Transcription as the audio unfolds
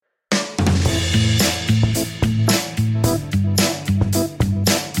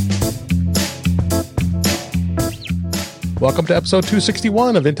Welcome to episode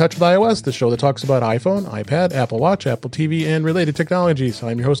 261 of In Touch with iOS, the show that talks about iPhone, iPad, Apple Watch, Apple TV, and related technologies.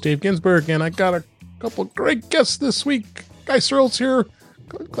 I'm your host, Dave Ginsburg, and I got a couple great guests this week. Guy Serle's here.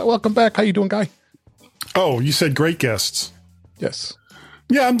 Welcome back. How you doing, Guy? Oh, you said great guests. Yes.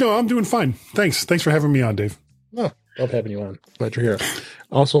 Yeah, I'm doing fine. Thanks for having me on, Dave. Oh, love having you on. Glad you're here.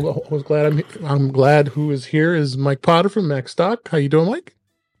 Also, I'm glad who is here is Mike Potter from MacStock. How you doing, Mike?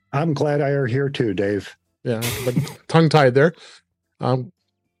 I'm glad I are here too, Dave. Yeah, but tongue-tied there. Well,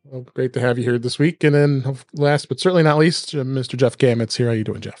 great to have you here this week. And then last but certainly not least, Mr. Jeff Gamet's here. How you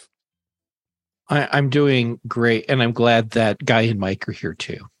doing, Jeff? I'm doing great, and I'm glad that Guy and Mike are here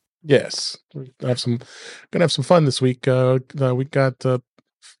too. Yes, we're gonna have some fun this week. We got a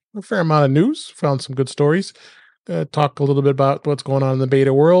fair amount of news. Found some good stories. Talk a little bit about what's going on in the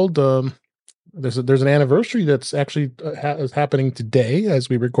beta world. There's an anniversary that's actually is happening today as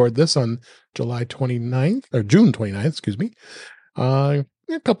we record this on July 29th or June 29th. Excuse me. A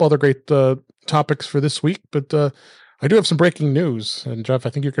couple other great topics for this week, but I do have some breaking news. And Jeff, I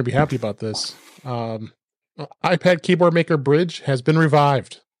think you're going to be happy about this. iPad keyboard maker Brydge has been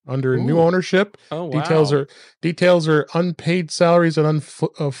revived under new ownership. Oh, wow. Details are unpaid salaries and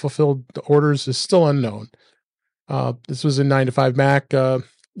unfulfilled orders is still unknown. This was in 9to5 Mac. The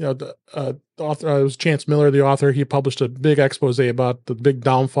author was Chance Miller, the author. He published a big expose about the big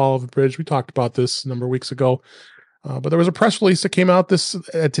downfall of Brydge. We talked about this a number of weeks ago. But there was a press release that came out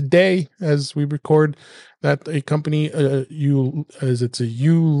today as we record that a company, Ulinta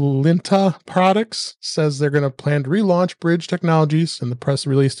Products, says they're going to plan to relaunch Brydge Technologies, and the press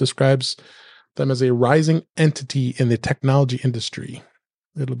release describes them as a rising entity in the technology industry.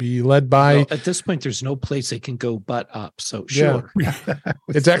 It'll be led by... Well, at this point, there's no place they can go but up, so sure. Yeah.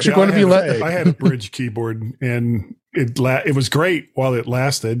 It's actually going to be led... I had a Brydge keyboard, and it was great while it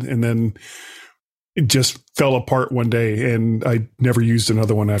lasted, and then it just fell apart one day, and I never used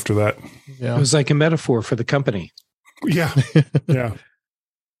another one after that. Yeah. It was like a metaphor for the company. Yeah. Yeah.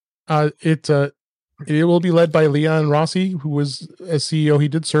 It will be led by Leon Rossi, who was as CEO. He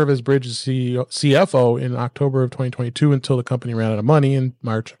did serve as Brydge's CFO in October of 2022 until the company ran out of money in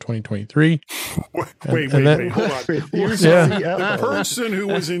March of 2023. Wait, hold on. The person who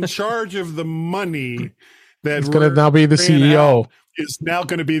was in charge of the money that is going to now be the CEO. Is now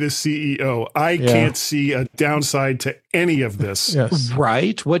going to be the CEO. I can't see a downside to any of this. Yes.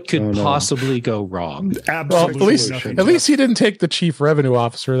 Right? What could possibly go wrong? Absolutely. Well, at least he didn't take the chief revenue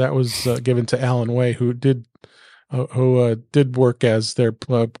officer that was given to Alan Way, who did work as their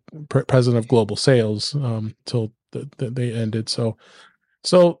president of global sales till they ended. So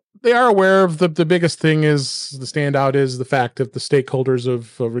they are aware of the biggest thing is the standout is the fact that the stakeholders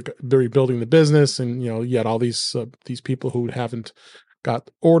of rebuilding the business, and you had all these people who haven't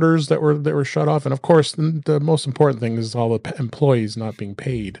got orders that were shut off, and of course the most important thing is all the employees not being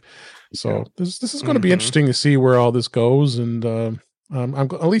paid. So this is going to be interesting to see where all this goes, and I'm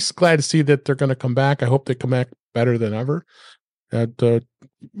at least glad to see that they're going to come back. I hope they come back better than ever.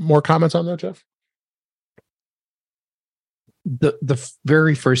 More comments on that, Jeff? The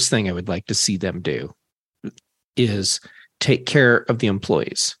very first thing I would like to see them do is take care of the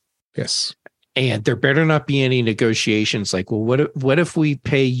employees. Yes. And there better not be any negotiations like, well, what if we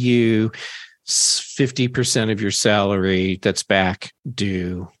pay you 50% of your salary that's back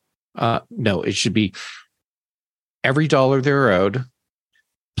due? No, it should be every dollar they're owed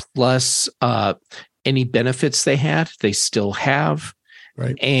plus any benefits they still have.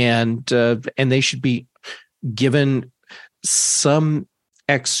 Right. And they should be given some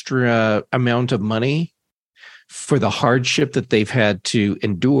extra amount of money for the hardship that they've had to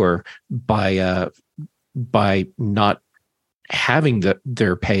endure by not having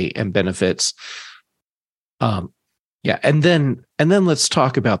their pay and benefits. And then let's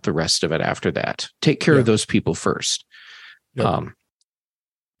talk about the rest of it after that. Take care of those people first. Yep.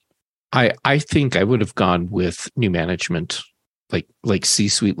 I think I would have gone with new management, like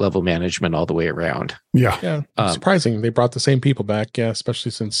C-suite level management all the way around. Yeah. Surprising they brought the same people back. Yeah,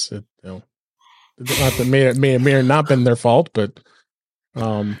 especially since it may have not been their fault, but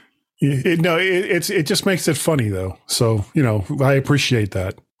it just makes it funny though. So I appreciate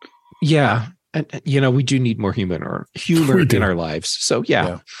that. Yeah, and we do need more humor in our lives. So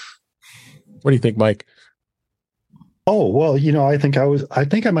yeah. What do you think, Mike? Oh well, I think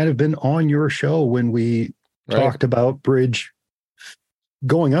I might have been on your show when we talked about Brydge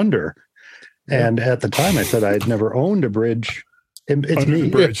going under. And at the time I said I'd never owned a Brydge. It's under me. The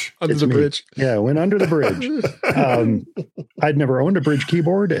bridge. Under the bridge. Yeah, went under the bridge. I'd never owned a Brydge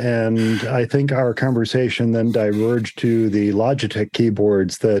keyboard, and I think our conversation then diverged to the Logitech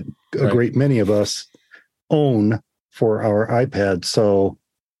keyboards that a great many of us own for our iPad. So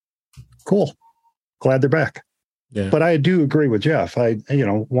cool. Glad they're back. Yeah. But I do agree with Jeff.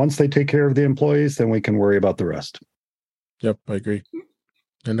 Once they take care of the employees, then we can worry about the rest. Yep, I agree.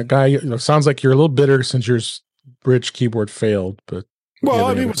 And the guy, sounds like you're a little bitter since your Brydge keyboard failed, but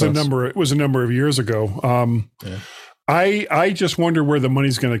it was a number of years ago. Yeah. I just wonder where the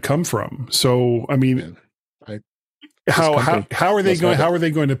money's going to come from. So, I mean, how are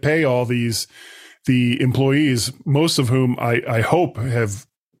they going to pay all the employees, most of whom I hope have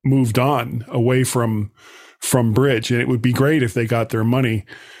moved on away from Brydge, and it would be great if they got their money.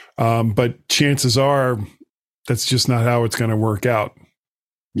 But chances are that's just not how it's going to work out.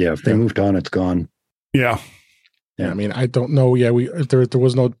 Yeah. If they moved on, it's gone. Yeah. Yeah. I mean, I don't know. Yeah. There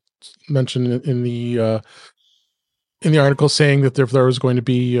was no mention in the article saying that if there was going to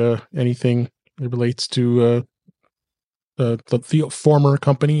be anything that relates to the former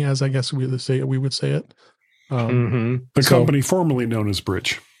company, as I guess we would say it. The company formerly known as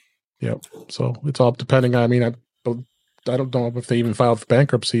Brydge. Yep. So it's all depending on, I mean, I don't know if they even filed for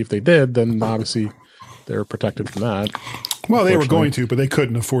bankruptcy. If they did, then obviously they're protected from that. Well, they were going to, but they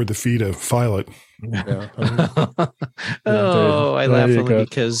couldn't afford the fee to file it. Yeah. I laugh only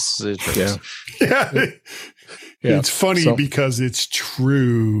because yeah. It's funny because it's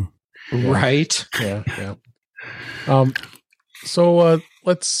true. Right. Yeah. So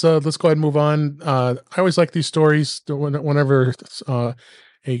let's go ahead and move on. I always like these stories whenever a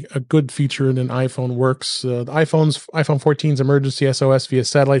good feature in an iPhone works. The iPhone 14's emergency SOS via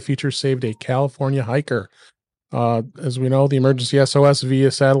satellite feature saved a California hiker. As we know, the emergency SOS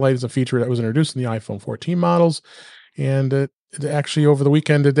via satellite is a feature that was introduced in the iPhone 14 models, and it actually over the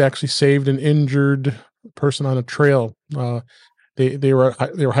weekend it actually saved an injured person on a trail. They were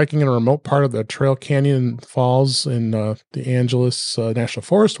hiking in a remote part of the Trail Canyon Falls in the Angeles National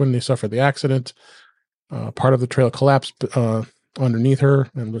Forest when they suffered the accident. Part of the trail collapsed underneath her,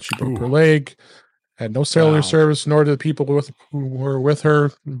 and she broke her leg. Had no cellular service, nor did the people who were with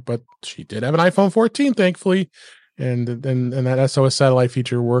her, but she did have an iPhone 14, thankfully. And that SOS satellite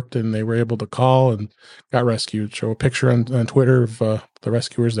feature worked, and they were able to call and got rescued. Show a picture on Twitter of the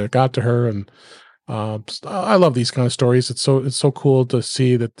rescuers that got to her, and I love these kind of stories. It's so cool to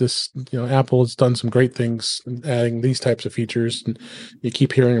see that this, Apple has done some great things adding these types of features, and you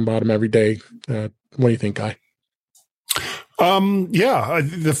keep hearing about them every day. What do you think, Guy?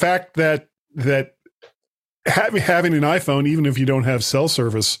 The fact that having an iPhone, even if you don't have cell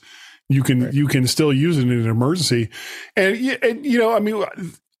service, you can still use it in an emergency. And I mean,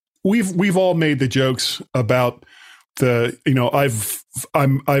 we've all made the jokes about the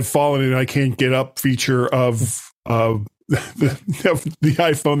I've fallen and I can't get up feature of the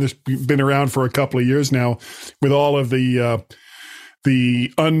iPhone that's been around for a couple of years now, with all of the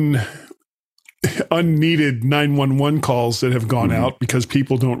unneeded 911 calls that have gone out because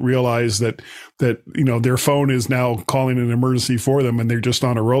people don't realize that their phone is now calling an emergency for them and they're just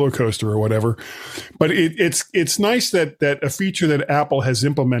on a roller coaster or whatever. But it's nice that a feature that Apple has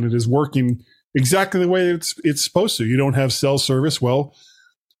implemented is working exactly the way it's supposed to. You don't have cell service. Well,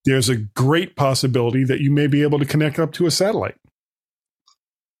 there's a great possibility that you may be able to connect up to a satellite.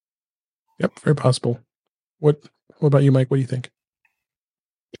 Yep, very possible. What about you, Mike? What do you think?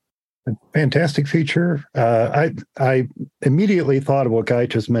 A fantastic feature. I immediately thought of what Guy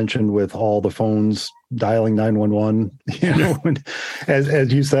just mentioned with all the phones dialing 911.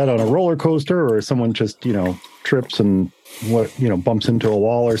 As you said, on a roller coaster, or someone just trips and bumps into a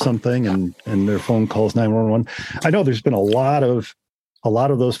wall or something, and their phone calls 911. I know there's been a lot of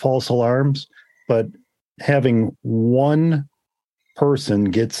those false alarms, but having one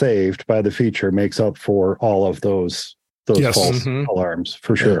person get saved by the feature makes up for all of those false alarms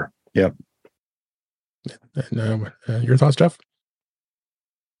for sure. Yep. And your thoughts, Jeff?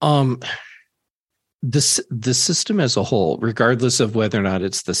 The system as a whole, regardless of whether or not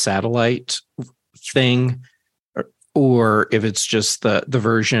it's the satellite thing or if it's just the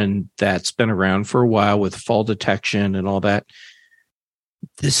version that's been around for a while with fall detection and all that,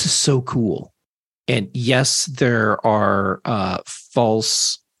 this is so cool. And yes, there are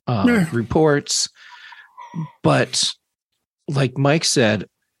false reports, but like Mike said,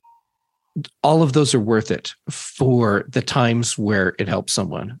 all of those are worth it for the times where it helps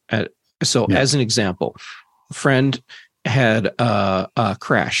someone. As an example, a friend had a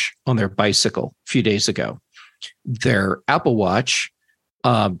crash on their bicycle a few days ago. Their Apple Watch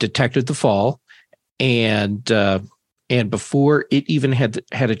detected the fall, and before it even had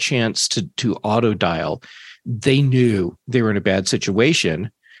a chance to auto dial, they knew they were in a bad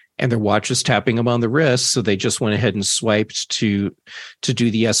situation, and their watch was tapping them on the wrist. So they just went ahead and swiped to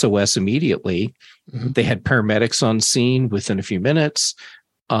do the SOS immediately. Mhm. They had paramedics on scene within a few minutes.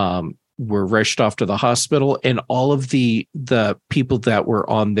 Were rushed off to the hospital, and all of the people that were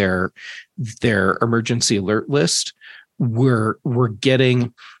on their emergency alert list were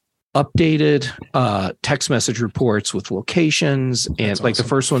getting updated text message reports with locations. And That's like awesome. the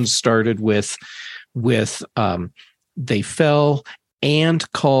first one started with they fell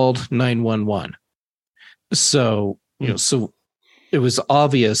and called 911. So, so it was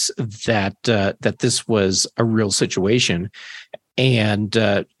obvious that this was a real situation. And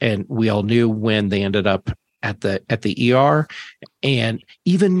we all knew when they ended up at the ER, and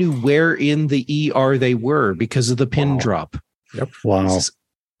even knew where in the ER they were because of the pin drop. Yep. Wow.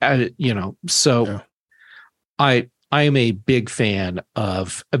 So Yeah. I am a big fan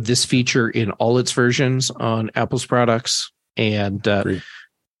of this feature in all its versions on Apple's products, and Agreed.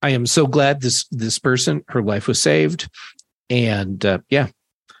 I am so glad this person, her life was saved, and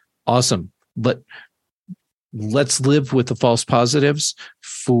awesome. But let's live with the false positives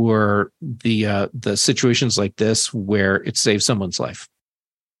for the situations like this where it saves someone's life.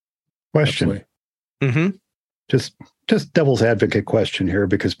 Question. Mm-hmm. Just devil's advocate question here,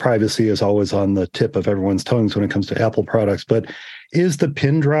 because privacy is always on the tip of everyone's tongues when it comes to Apple products. But is the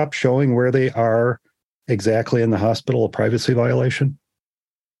pin drop showing where they are exactly in the hospital a privacy violation?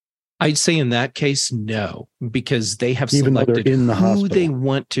 I'd say in that case, no, because they have Even though they're selected in the who hospital. they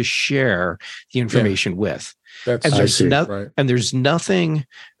want to share the information with. That's And there's right. and there's nothing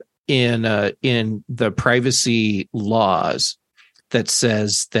in the privacy laws that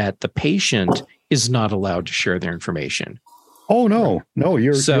says that the patient is not allowed to share their information. Oh, no,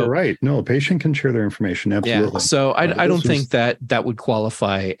 you're right. No, a patient can share their information. Absolutely. Yeah. So I don't This think that would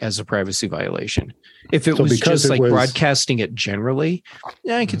qualify as a privacy violation. If it So was because just it like was- broadcasting it generally,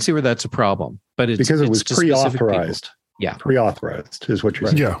 yeah, I can see where that's a problem. But it's because it was to specific people. pre-authorized. Yeah. Pre-authorized is what you're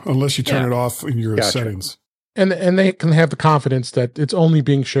saying. Yeah, unless you turn Yeah. it off in your Gotcha. settings. And they can have the confidence that it's only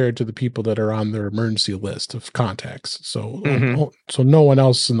being shared to the people that are on their emergency list of contacts. So Mhm. so no one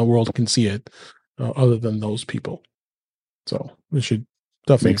else in the world can see it other than those people. So we should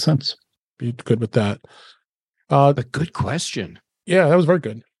definitely Makes sense. be good with that. But good question. Yeah, that was very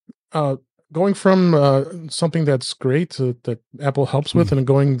good. Going from something that's great that Apple helps with, and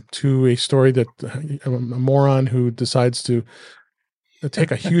going to a story that a moron who decides to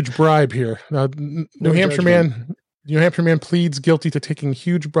take a huge bribe here. New Hampshire man pleads guilty to taking a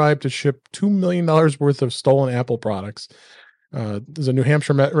huge bribe to ship $2 million worth of stolen Apple products. There's a New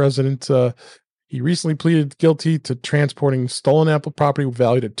Hampshire resident. He recently pleaded guilty to transporting stolen Apple property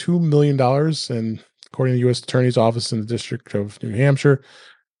valued at $2 million. And according to the U.S. Attorney's Office in the District of New Hampshire,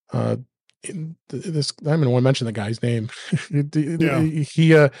 I'm going to want to mention the guy's name. He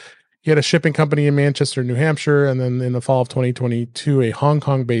had a shipping company in Manchester, New Hampshire, and then in the fall of 2022, a Hong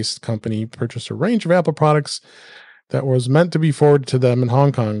Kong-based company purchased a range of Apple products that was meant to be forwarded to them in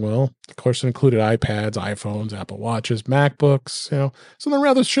Hong Kong. Well, of course, it included iPads, iPhones, Apple Watches, MacBooks. So then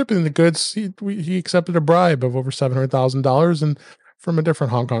rather than shipping the goods, he accepted a bribe of over $700,000 and from a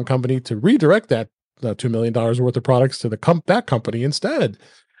different Hong Kong company to redirect that $2 million worth of products to that company instead.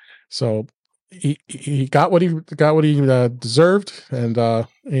 So he got what he deserved, and now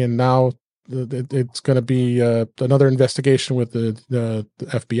it's going to be another investigation with the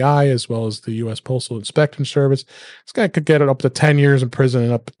FBI as well as the U.S. Postal Inspection Service. This guy could get it up to 10 years in prison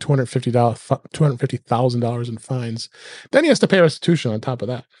and up to $250,000 in fines. Then he has to pay restitution on top of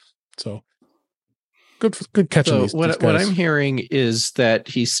that. So good catching So these what guys. I'm hearing is that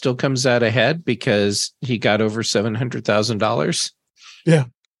he still comes out ahead because he got over $700,000. Yeah.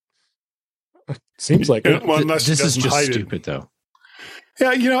 Seems like it. Well, unless he This is doesn't just hide it. stupid, though.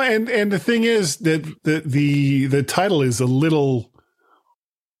 Yeah, and the thing is that the title is a little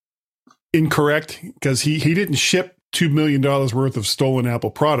incorrect because he didn't ship $2 million worth of stolen Apple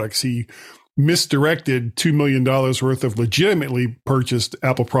products. He misdirected $2 million worth of legitimately purchased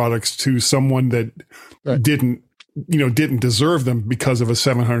Apple products to someone that Right. didn't deserve them because of a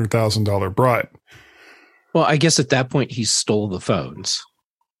 $700,000 bribe. Well, I guess at that point he stole the phones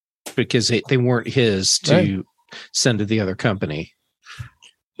because they weren't his to Right. send to the other company.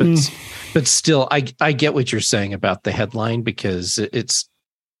 But still, I get what you're saying about the headline because it's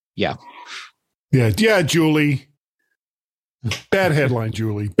Yeah, Julie. Bad headline,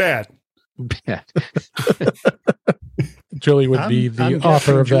 Julie. Bad. bad. Julie would be I'm the guessing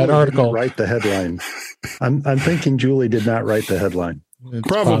author of Julie that didn't article. write the headline. I'm thinking Julie did not write the headline. It's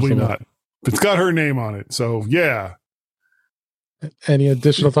Probably possible. not. It's got her name on it. So, yeah. Any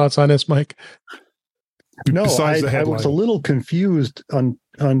additional thoughts on this, Mike? No, Besides the I was a headline. little confused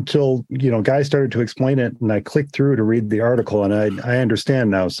until, guys started to explain it, and I clicked through to read the article, and I understand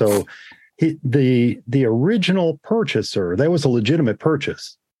now. So the original purchaser, that was a legitimate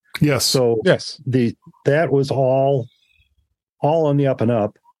purchase. Yes. So yes, that was all on the up and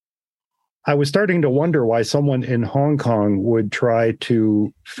up. I was starting to wonder why someone in Hong Kong would try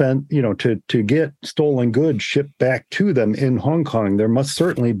to get stolen goods shipped back to them in Hong Kong. There must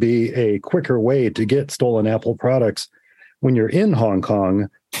certainly be a quicker way to get stolen Apple products when you're in Hong Kong,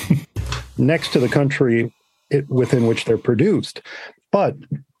 next to the country within which they're produced. But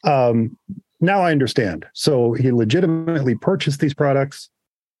now I understand. So he legitimately purchased these products.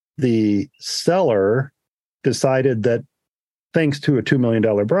 The seller decided that thanks to a $2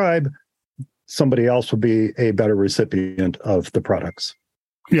 million bribe, somebody else would be a better recipient of the products.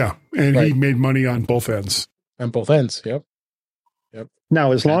 Yeah. And he made money on both ends. On both ends. Yep.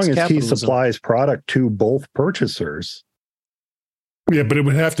 Now, as long as capitalism. he supplies product to both purchasers. Yeah, but it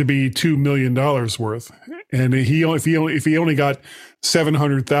would have to be $2 million worth. And if he only got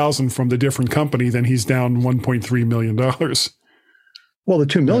 700,000 from the different company, then he's down $1.3 million. Well, the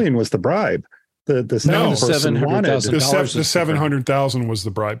 $2 million was the bribe. The second person wanted the 700,000 was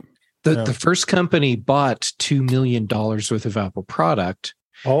the bribe. The first company bought $2 million worth of Apple product.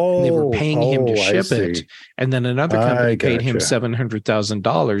 Oh, and they were paying him to ship it. And then another company paid him gotcha.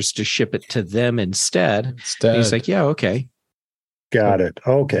 $700,000 to ship it to them instead. And he's like, yeah, okay. Got it.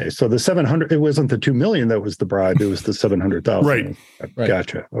 Okay. So the 700, it wasn't the 2 million that was the bribe. It was the 700,000. Right.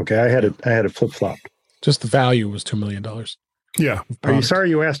 Gotcha. Okay. I had it flip-flopped. Just the value was $2 million. Yeah. Are you sorry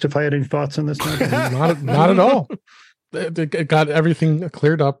you asked if I had any thoughts on this? Not at all. It got everything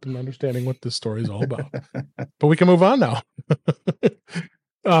cleared up and understanding what this story is all about. But we can move on now.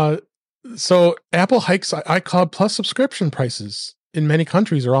 So Apple hikes iCloud Plus subscription prices in many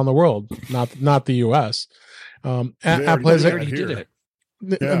countries around the world, not the US. Apple has already did it.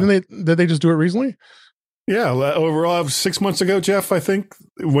 Did they just do it recently? Yeah, overall 6 months ago, Jeff, I think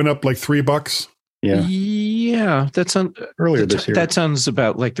it went up like $3. Yeah, that sounds earlier this year. That sounds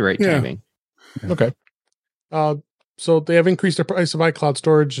about like the right timing. Okay. So they have increased the price of iCloud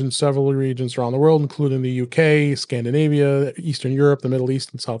storage in several regions around the world, including the UK, Scandinavia, Eastern Europe, the Middle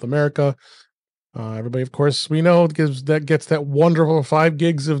East, and South America. Everybody, of course, we know gets that wonderful 5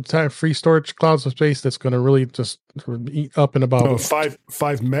 gigs of free storage cloud space that's going to really just eat up in about 5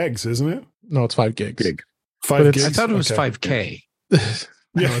 megs, isn't it? No, it's 5 gigs. 5 gigs. I thought it was 5K. No,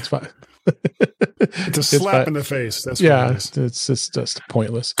 it's 5. It's a slap in the face. That's what it is. It's just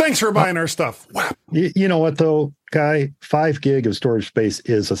pointless. Thanks for buying our stuff. Wow. You know what though, Guy? 5 gig of storage space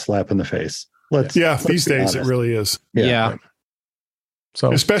is a slap in the face. Let's these days honest. it really is. Yeah.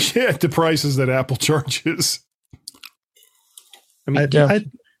 So especially at the prices that Apple charges. I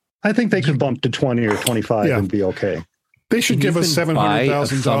mean, I think they could bump to 20 or 25 and be okay. They should give us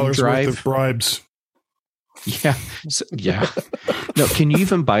 $700,000 worth of bribes. Yeah. No, can you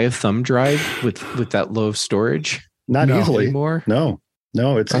even buy a thumb drive with that low of storage? Not easily anymore. No,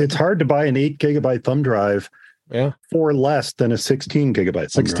 it's hard to buy an 8 gigabyte thumb drive. For less than a 16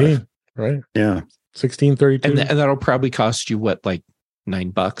 gigabyte thumb 16, drive. Right? Yeah, 1632, and that'll probably cost you what, like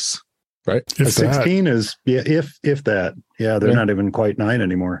 $9, right? If 16 is if that. Yeah, they're not even quite 9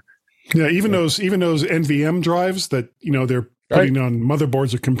 anymore. Yeah, even those NVM drives that they're putting on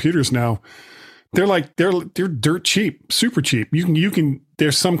motherboards or computers now. They're dirt cheap, super cheap. You can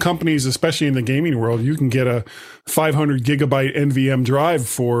there's some companies, especially in the gaming world, you can get a 500 gigabyte NVM drive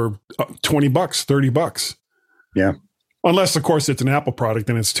for $20, $30. Yeah. Unless of course it's an Apple product,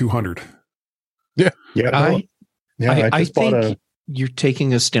 then it's 200. Yeah. I think you're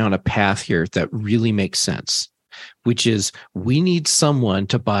taking us down a path here that really makes sense, which is we need someone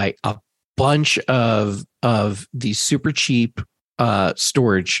to buy a bunch of these super cheap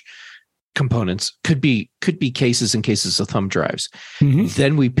storage components, could be cases and cases of thumb drives. Mm-hmm.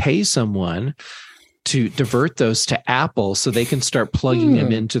 Then we pay someone to divert those to Apple so they can start plugging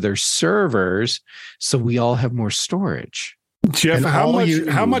them into their servers, so we all have more storage. Jeff,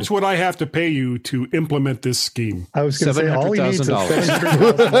 how much would I have to pay you to implement this scheme? I was going to say all he needs is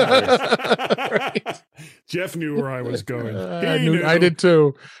 $700,000. Right. Jeff knew where I was going. I did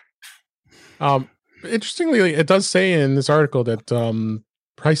too. Interestingly, it does say in this article that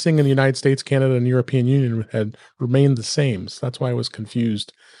pricing in the United States, Canada, and European Union had remained the same. So that's why I was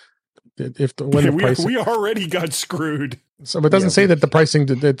confused. We already got screwed. So it doesn't say that the pricing.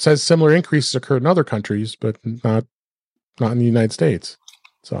 It says similar increases occurred in other countries, but not in the United States.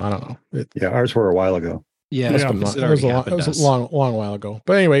 So I don't know. Ours were a while ago. Yeah, it was a long while ago.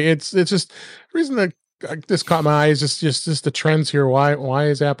 But anyway, it's just the reason that this caught my eyes. Just the trends here. Why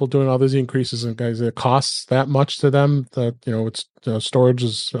is Apple doing all these increases? And guys, it costs that much to them. That it's storage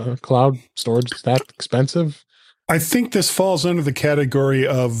is cloud storage is that expensive. I think this falls under the category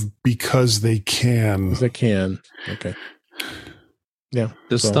of because they can. Because they can. Okay. Yeah.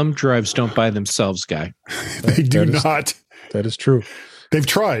 Those thumb drives don't buy themselves, Guy. They do not. That is true. They've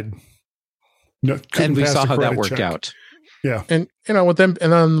tried. No, and we saw how that worked out. Yeah. And with them,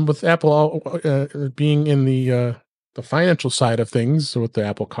 and then with Apple being in the financial side of things with the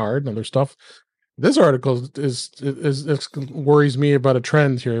Apple Card and other stuff, this article is worries me about a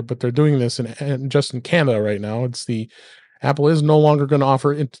trend here. But they're doing this just in Canada right now. Apple is no longer going to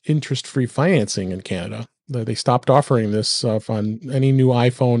offer interest-free financing in Canada. They stopped offering this on any new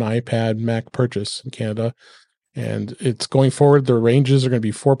iPhone, iPad, Mac purchase in Canada. And it's going forward. The ranges are going to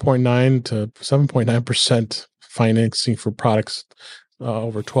be 4.9 to 7.9% financing for products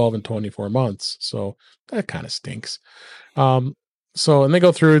over 12 and 24 months. So that kind of stinks. And they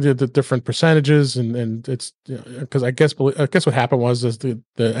go through the different percentages, and it's because I guess what happened was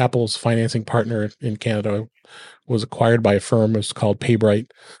the Apple's financing partner in Canada was acquired by a firm. It's called PayBright.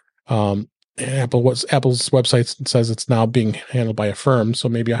 And Apple's website says it's now being handled by a firm. So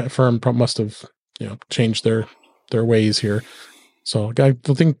maybe a firm must have changed their ways here. So I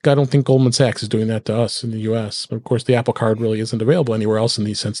don't think Goldman Sachs is doing that to us in the U.S. But of course, the Apple Card really isn't available anywhere else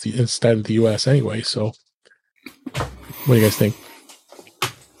instead of the U.S. anyway. So, what do you guys think?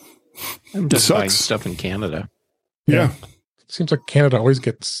 I'm just buying stuff in Canada. Yeah. It seems like Canada always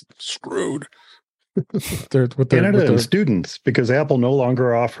gets screwed. Canada and students, because Apple no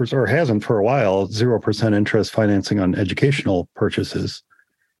longer offers, or hasn't for a while, 0% interest financing on educational purchases.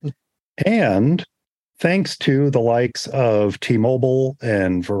 And thanks to the likes of T-Mobile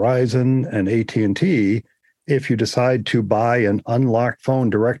and Verizon and AT&T, if you decide to buy an unlocked phone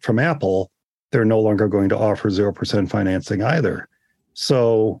direct from Apple, they're no longer going to offer 0% financing either.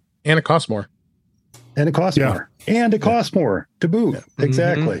 So, and it costs more. And it costs more. And it costs more to boot. Yeah.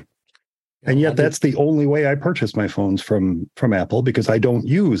 Exactly. Mm-hmm. And yet that's the only way I purchase my phones from Apple, because I don't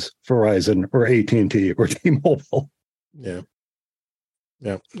use Verizon or AT&T or T-Mobile. Yeah.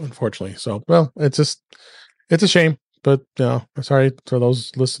 Yeah, unfortunately. So, well, it's a shame, but sorry for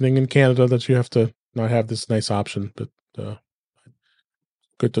those listening in Canada that you have to not have this nice option, but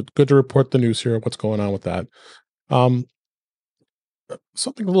good to report the news here of what's going on with that.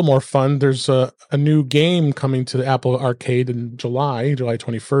 Something a little more fun. There's a new game coming to the Apple Arcade in July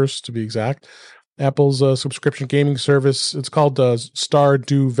 21st to be exact. Apple's subscription gaming service. It's called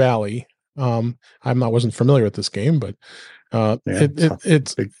Stardew Valley. Wasn't familiar with this game, but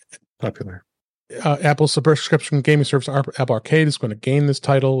it's big, popular. Apple's subscription gaming service, Apple Arcade, is going to gain this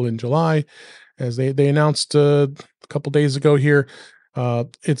title in July, as they announced a couple days ago here.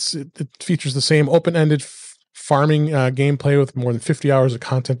 It features the same open-ended farming gameplay with more than 50 hours of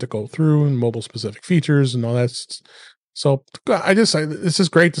content to go through and mobile-specific features and all that. So this is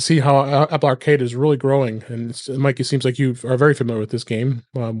great to see how Apple Arcade is really growing. And Mike, it seems like you are very familiar with this game.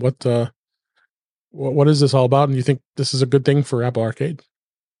 What is this all about? And you think this is a good thing for Apple Arcade?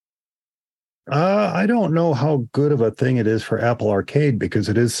 I don't know how good of a thing it is for Apple Arcade, because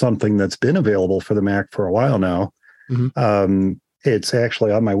it is something that's been available for the Mac for a while now. Mm-hmm. It's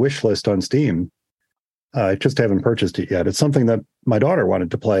actually on my wish list on Steam. I just haven't purchased it yet. It's something that my daughter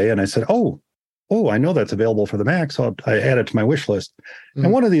wanted to play, and I said, "Oh, I know that's available for the Mac," so I add it to my wish list. Mm-hmm.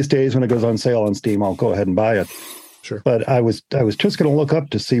 And one of these days, when it goes on sale on Steam, I'll go ahead and buy it. Sure. But I was just going to look up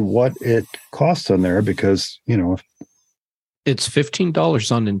to see what it costs on there, because it's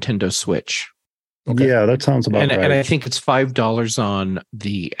 $15 on Nintendo Switch. Okay. Yeah, that sounds about right. And I think it's $5 on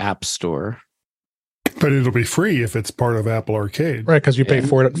the App Store. But it'll be free if it's part of Apple Arcade, right? Because you pay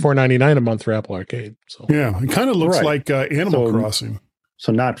 $4.99 a month for Apple Arcade. So yeah, it kind of looks like Animal Crossing.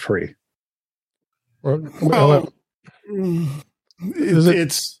 So not free. Well,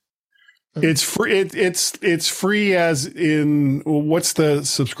 it's free. It's free as in, what's the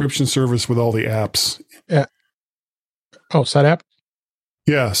subscription service with all the apps? Yeah. Oh, SetApp.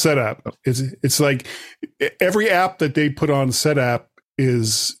 Yeah, SetApp. It's like every app that they put on SetApp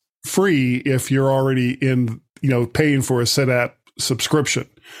is free if you're already in, paying for a SetApp subscription,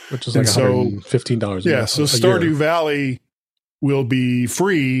 which is like $115. Yeah, so Stardew Valley will be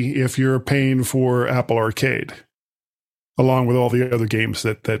free if you're paying for Apple Arcade, along with all the other games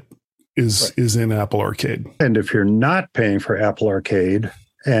that is in Apple Arcade. And if you're not paying for Apple Arcade,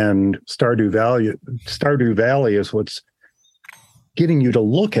 and Stardew Valley is what's getting you to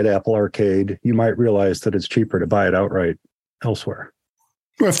look at Apple Arcade, you might realize that it's cheaper to buy it outright elsewhere.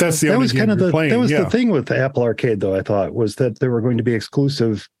 Well, if that's the that only was game kind of you're the playing, that was yeah. the thing with the Apple Arcade, though. I thought was that there were going to be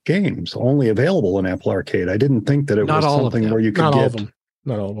exclusive games only available in Apple Arcade. I didn't think that it Not was all of something them. where you could Not all get of them.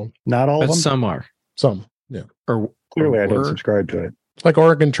 Not all of them. not all of But them. some are. Some. Yeah. Or Clearly, I didn't were. subscribe to it. Like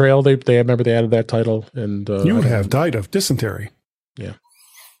Oregon Trail, they remember they added that title, and You have died of dysentery.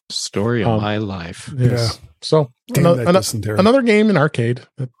 Story of my life. Yes. So Damn that dysentery. another game in arcade.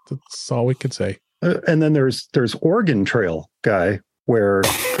 That's all we could say. And then there's Oregon Trail guy where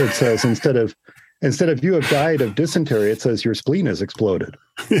it says instead of you have died of dysentery, it says your spleen has exploded.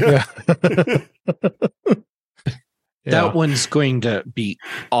 Yeah. That one's going to be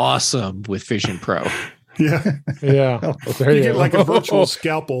awesome with Vision Pro. Yeah. Yeah. Oh, There You you get go. like a virtual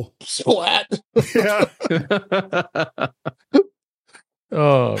scalpel. Splat. Yeah.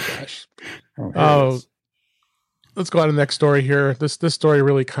 Oh gosh. Oh, Oh, let's go on to the next story here. This story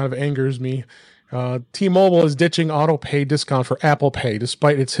really kind of angers me. T-Mobile is ditching auto pay discount for Apple Pay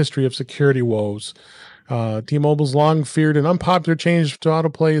despite its history of security woes. T-Mobile's long feared and unpopular change to auto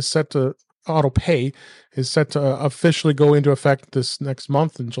pay is set to officially go into effect this next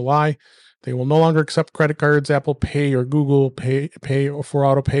month in July. They will no longer accept credit cards, Apple Pay, or Google Pay for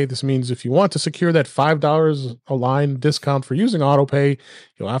auto pay. This means if you want to secure that $5 a line discount for using auto pay,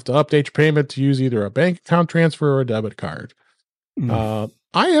 you'll have to update your payment to use either a bank account transfer or a debit card.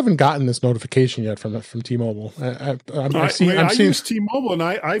 I haven't gotten this notification yet from T-Mobile. I use T-Mobile, and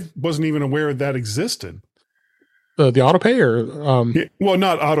I wasn't even aware that existed. The auto pay, or well,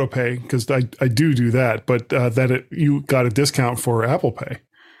 not auto pay, because I do that, but that you got a discount for Apple Pay.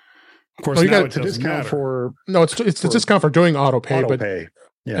 Of course, you now got it doesn't discount matter. for no, it's a discount for doing auto pay, but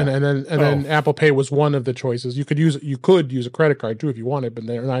yeah. and then Apple Pay was one of the choices. You could use a credit card too if you wanted, but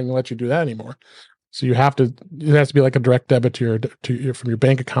they're not going to let you do that anymore. So it has to be like a direct debit from your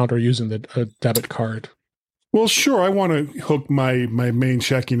bank account or using the debit card. Well, sure. I want to hook my main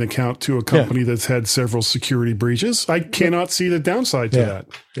checking account to a company that's had several security breaches. I cannot see the downside to that.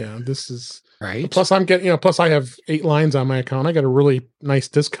 Yeah, this is Right. Plus, I'm getting plus I have 8 lines on my account. I got a really nice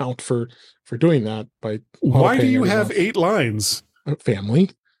discount for doing that by. Why do you have 8 lines?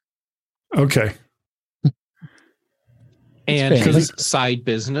 Family. Okay. And his side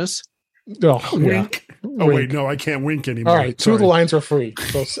business. Oh, wink. Yeah. Oh, Wink. wait, no, I can't wink anymore. All right, 2 of the lines are free.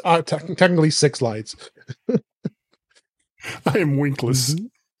 So technically 6 lines. I am winkless. Mm-hmm.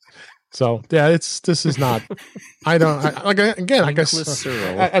 So yeah, this is not. I guess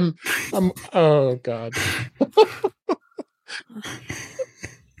Serle. I'm. Oh God.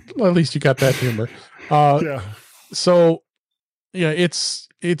 Well, at least you got that humor. Yeah. So yeah, it's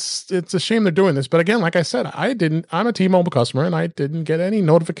a shame they're doing this, but again, like I said, I'm a T-Mobile customer and I didn't get any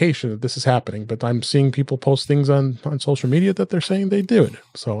notification that this is happening, but I'm seeing people post things on social media that they're saying they did.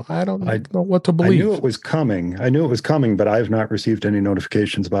 So I don't know what to believe. I knew it was coming, but I've not received any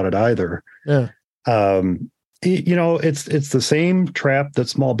notifications about it either. Yeah. It's the same trap that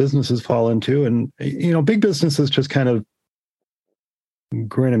small businesses fall into, and big businesses just kind of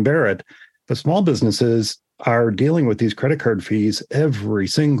grin and bear it. But small businesses are dealing with these credit card fees every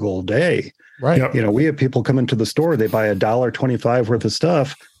single day. Right. Yep. We have people come into the store, they buy $1.25 worth of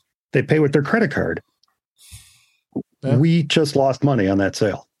stuff, they pay with their credit card. Yeah. We just lost money on that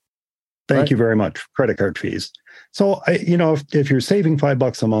sale. Thank you very much. Credit card fees. So if you're saving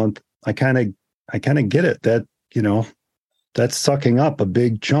 $5 a month, I kind of get it that, that's sucking up a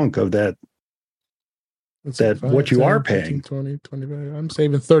big chunk of that. What you are paying. 20, 25. I'm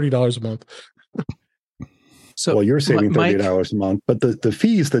saving $30 a month. So you're saving $30 a month, but the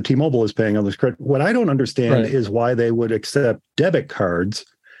fees that T-Mobile is paying on this credit, what I don't understand is why they would accept debit cards,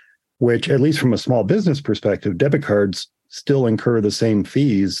 which, at least from a small business perspective, debit cards still incur the same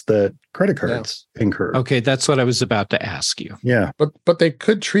fees that credit cards incur. Okay, that's what I was about to ask you. Yeah, but they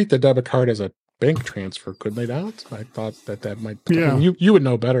could treat the debit card as a bank transfer, could they not? I thought that might. Yeah, you would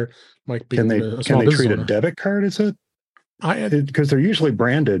know better. Mike, can they treat a debit card as it? Because they're usually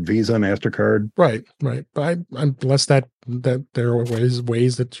branded Visa, MasterCard. Right. But unless that there are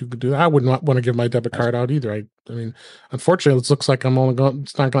ways that you could do that, I would not want to give my debit card out either. I mean, unfortunately, it looks like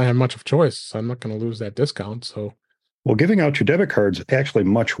it's not going to have much of a choice. So I'm not going to lose that discount. So, well, giving out your debit card is actually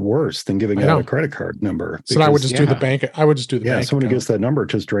much worse than giving out a credit card number. So I would just do the bank. I would just do the bank. Yeah, someone who gets that number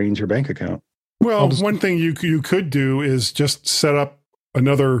just drains your bank account. Well, one thing you could do is just set up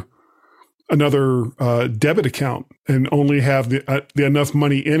another debit account and only have the enough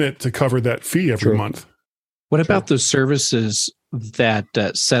money in it to cover that fee every month. What about the services that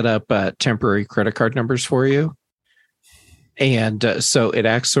set up temporary credit card numbers for you? And so it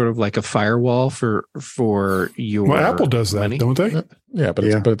acts sort of like a firewall for your. Well, Apple does that, money. Don't they? Yeah, but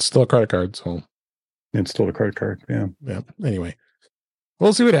it's still a credit card. So it's still a credit card. Yeah. Yeah. Anyway.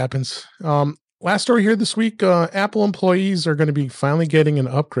 We'll see what happens. Last story here this week, Apple employees are going to be finally getting an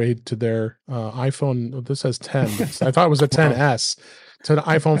upgrade to their iPhone. This says 10. I thought it was a 10S to the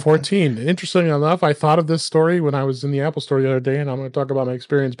iPhone 14. Interestingly enough, I thought of this story when I was in the Apple store the other day, and I'm going to talk about my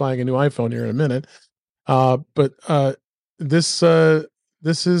experience buying a new iPhone here in a minute. But this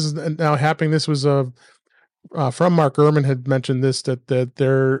is now happening. This was from Mark Gurman had mentioned this, that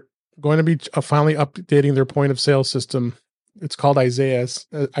they're going to be finally updating their point of sale system. It's called Isaias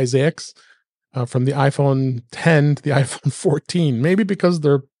from the iPhone 10 to the iPhone 14. Maybe because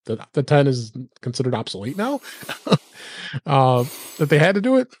the 10 is considered obsolete now, that they had to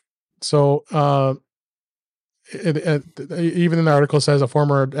do it. So even in the article says a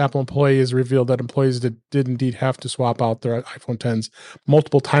former Apple employee has revealed that employees did indeed have to swap out their iPhone 10s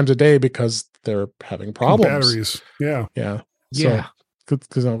multiple times a day because they're having problems. Batteries. Yeah. Yeah. So,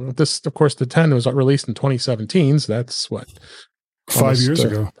 because this, of course, the 10 was released in 2017. So that's what? 5 years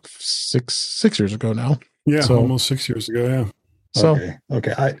ago. 6 years ago now. Yeah. So, almost 6 years ago. Yeah. So,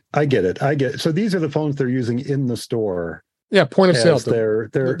 okay. I get it. So these are the phones they're using in the store. Yeah. Point of sale. They're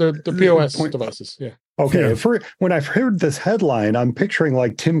the POS devices. Yeah. Okay. Yeah. When I've heard this headline, I'm picturing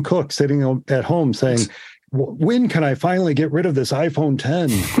like Tim Cook sitting at home saying, when can I finally get rid of this iPhone 10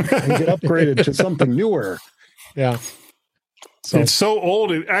 and get upgraded to something newer? Yeah. So. It's so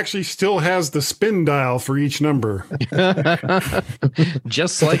old, it actually still has the spin dial for each number.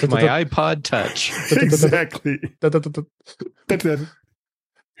 Just like my iPod Touch. Exactly.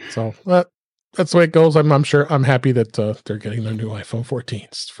 So that's the way it goes. I'm sure. I'm happy that they're getting their new iPhone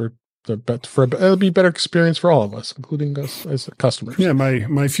 14s it'll be a better experience for all of us, including us as customers. Yeah,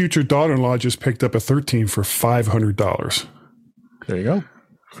 my future daughter-in-law just picked up a 13 for $500. There you go.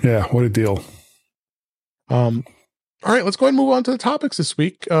 Yeah, what a deal. All right, let's go ahead and move on to the topics this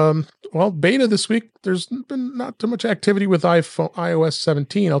week. Beta this week, there's been not too much activity with iOS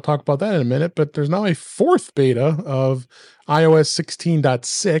 17. I'll talk about that in a minute, but there's now a fourth beta of iOS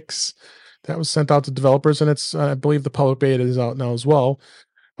 16.6 that was sent out to developers, and it's I believe the public beta is out now as well.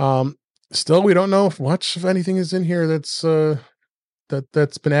 Still, we don't know if much, if anything, is in here that's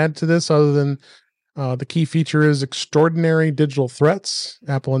been added to this, other than the key feature is extraordinary digital threats.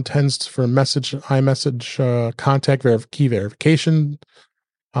 Apple intends for iMessage contact key verification.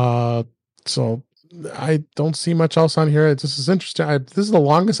 So I don't see much else on here. This is interesting. This is the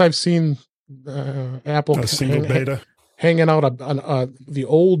longest I've seen Apple a single beta hanging out on the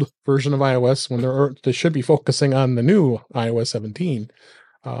old version of iOS when they should be focusing on the new iOS 17.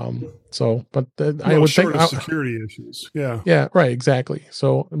 I would think security issues. Yeah. Yeah, right, exactly.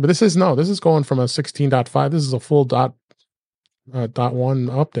 So, but this is going from a 16.5. This is a full dot one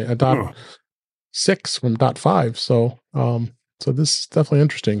update, dot 6 from dot 5. So, so this is definitely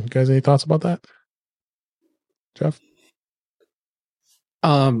interesting. You guys, any thoughts about that? Jeff?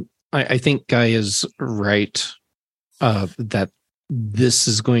 I think Guy is right, that this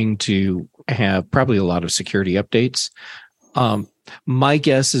is going to have probably a lot of security updates. My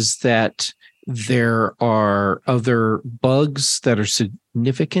guess is that there are other bugs that are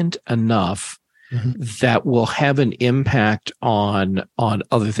significant enough that will have an impact on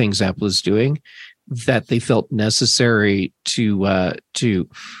other things Apple is doing, that they felt necessary to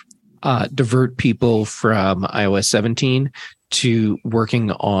divert people from iOS 17 to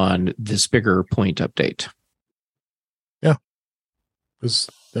working on this bigger point update. Yeah, because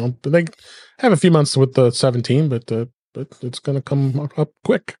they have a few months with the 17, but it's going to come up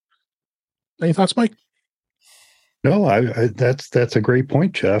quick. Any thoughts, Mike? No, that's a great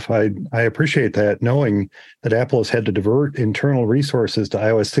point, Jeff. I appreciate that, knowing that Apple has had to divert internal resources to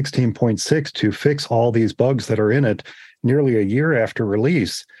iOS 16.6 to fix all these bugs that are in it nearly a year after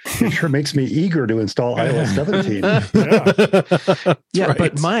release. It sure makes me eager to install iOS 17. Yeah, right.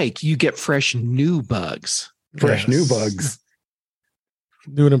 But Mike, you get fresh new bugs. New bugs.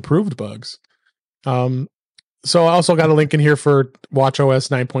 New and improved bugs. So I also got a link in here for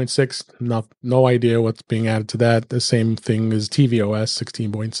watchOS 9.6. No idea what's being added to that. The same thing as tvOS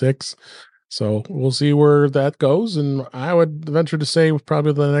 16.6. So we'll see where that goes. And I would venture to say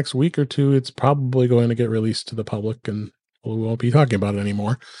probably the next week or two, it's probably going to get released to the public and we won't be talking about it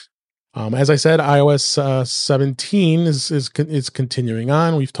anymore. As I said, iOS 17 is continuing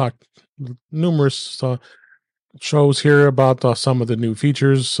on. We've talked numerous shows here about some of the new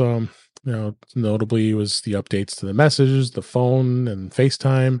features. Notably was the updates to the messages, the phone, and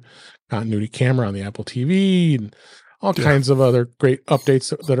FaceTime, continuity camera on the Apple TV, and all kinds of other great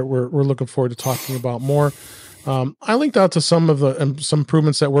updates that we're looking forward to talking about more. I linked out to some of the some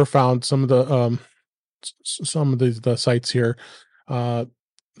improvements that were found. Some of the sites here.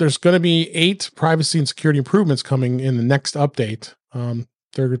 There's going to be 8 privacy and security improvements coming in the next update.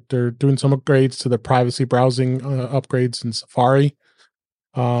 they're doing some upgrades to the privacy browsing upgrades in Safari.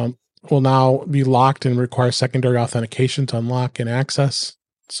 Will now be locked and require secondary authentication to unlock and access.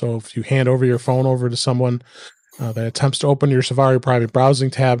 So if you hand over your phone over to someone that attempts to open your Safari private browsing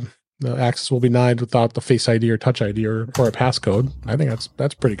tab, the access will be denied without the Face ID or Touch ID or a passcode. I think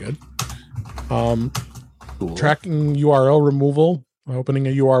that's pretty good. Cool. Tracking URL removal. Opening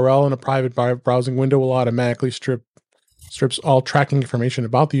a URL in a private browsing window will automatically strips all tracking information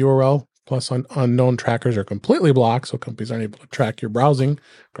about the URL. Plus, unknown trackers are completely blocked, so companies aren't able to track your browsing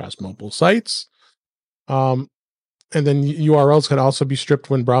across multiple sites. And then URLs can also be stripped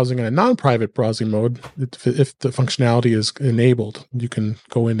when browsing in a non-private browsing mode. If the functionality is enabled, you can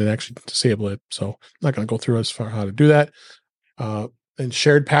go in and actually disable it. So I'm not going to go through as far how to do that. And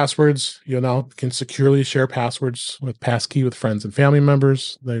shared passwords, you now can securely share passwords with passkey with friends and family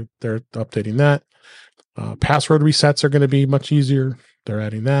members. They're updating that. Password resets are going to be much easier. They're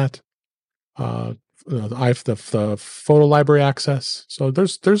adding that. The photo library access. So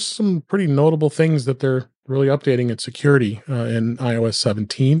there's some pretty notable things that they're really updating in security in iOS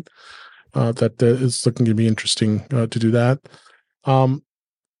 17 that is looking to be interesting to do that.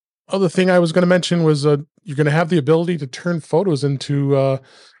 Other thing I was going to mention was you're going to have the ability to turn photos into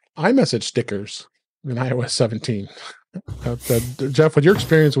iMessage stickers in iOS 17. Jeff, with your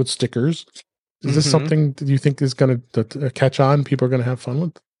experience with stickers, is this something that you think is going to catch on? People are going to have fun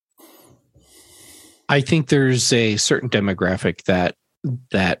with? I think there's a certain demographic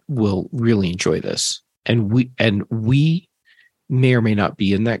that will really enjoy this, and we may or may not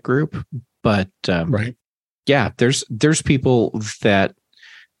be in that group, but right, yeah, there's people that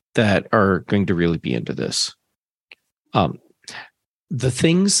are going to really be into this. The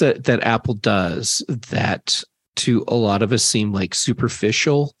things that Apple does that to a lot of us seem like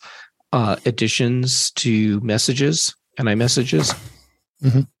superficial additions to messages and iMessages.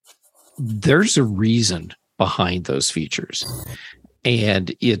 Mm-hmm. There's a reason behind those features,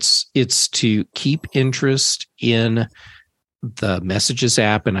 and it's to keep interest in the Messages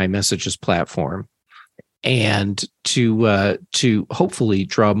app and iMessages platform, and to hopefully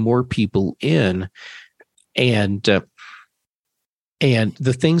draw more people in, and the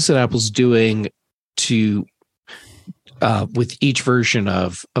things that Apple's doing to with each version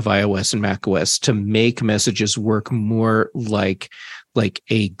of iOS and macOS to make messages work more like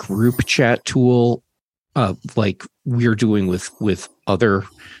a group chat tool, like we're doing with other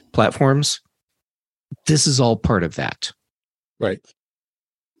platforms. This is all part of that. Right.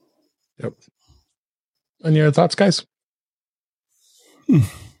 Yep. Any other thoughts, guys?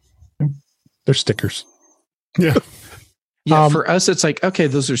 They're stickers. Yeah. Yeah. For us, it's like, okay,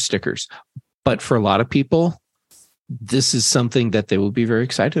 those are stickers. But for a lot of people, this is something that they will be very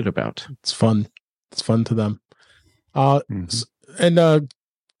excited about. It's fun. It's fun to them. And a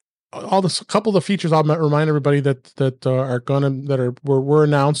couple of the features I'll remind everybody that were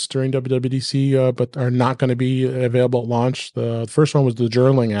announced during WWDC, but are not going to be available at launch. The first one was the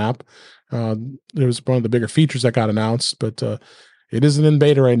journaling app. It was one of the bigger features that got announced, but it isn't in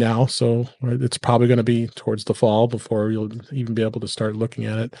beta right now, so it's probably going to be towards the fall before you'll even be able to start looking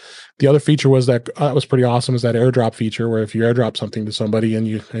at it. The other feature was that was pretty awesome, is that AirDrop feature, where if you AirDrop something to somebody and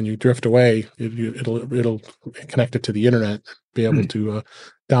you drift away, it'll connect it to the internet, be able to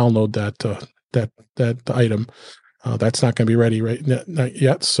download that item. That's not going to be ready not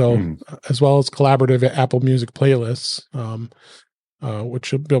yet. So as well as collaborative Apple Music playlists, which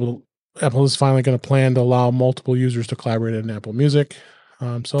should be able to. Apple is finally going to plan to allow multiple users to collaborate in Apple Music.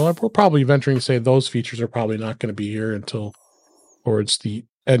 So we're probably venturing to say those features are probably not going to be here until towards the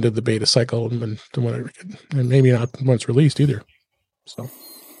end of the beta cycle, and maybe not when it's released either. So,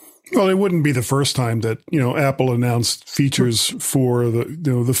 well, it wouldn't be the first time that Apple announced features for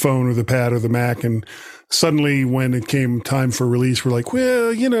the phone or the pad or the Mac, and suddenly when it came time for release, we're like,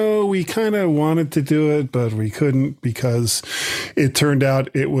 well, we kind of wanted to do it, but we couldn't because it turned out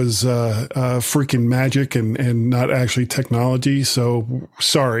it was freaking magic and not actually technology. So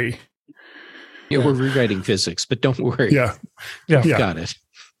sorry. Yeah, we're rewriting physics, but don't worry. Yeah. Got it.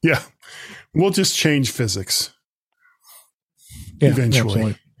 Yeah. We'll just change physics.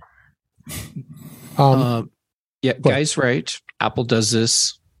 Eventually. Guy's right. Apple does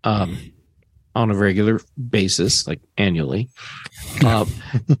this on a regular basis, like annually.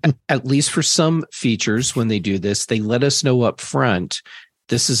 At least for some features, when they do this, they let us know up front,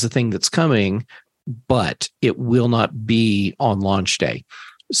 this is the thing that's coming, but it will not be on launch day.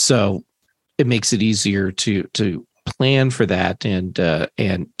 So it makes it easier to plan for that and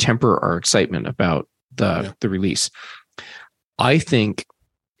temper our excitement about the release. I think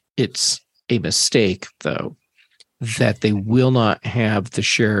it's a mistake, though, that they will not have the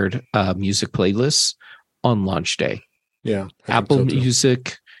shared music playlists on launch day. Yeah, Apple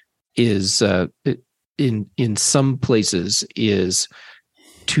Music is in some places is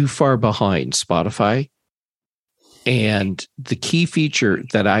too far behind Spotify. And the key feature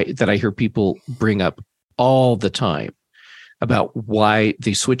that I hear people bring up all the time about why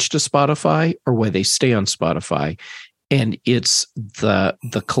they switch to Spotify or why they stay on Spotify, and it's the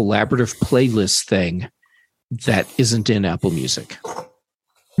collaborative playlist thing that isn't in Apple Music.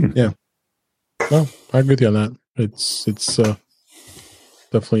 Yeah. Well, I agree with you on that. It's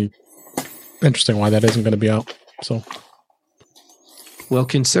definitely interesting why that isn't going to be out. So, well,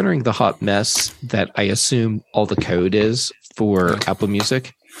 considering the hot mess that I assume all the code is for Apple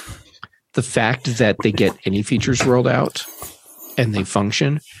Music, the fact that they get any features rolled out and they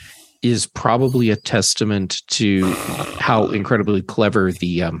function is probably a testament to how incredibly clever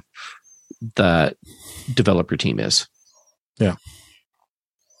the developer team is. Yeah.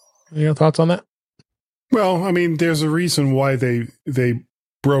 Any thoughts on that? Well, I mean, there's a reason why they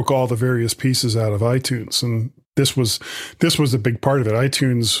broke all the various pieces out of iTunes, and this was a big part of it.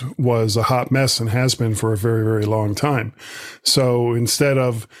 iTunes was a hot mess and has been for a very, very long time. So instead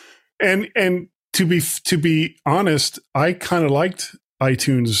of and to be honest, I kind of liked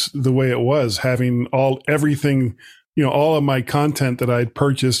iTunes the way it was, having everything, all of my content that I'd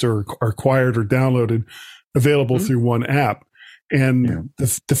purchased or acquired or downloaded available through one app. And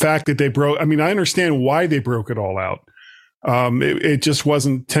the fact that they broke, I mean, I understand why they broke it all out. It just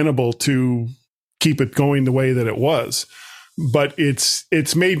wasn't tenable to keep it going the way that it was, but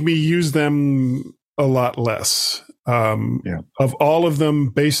it's made me use them a lot less. Of all of them,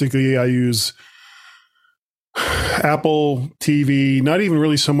 basically I use Apple TV, not even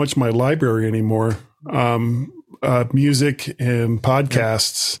really so much my library anymore, music and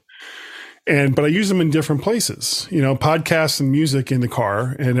podcasts. But I use them in different places, podcasts and music in the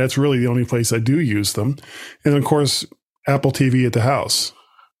car. And that's really the only place I do use them. And of course, Apple TV at the house.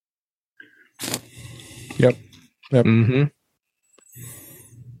 Yep. Mm-hmm.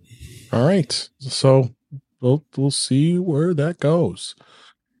 All right. So we'll see where that goes.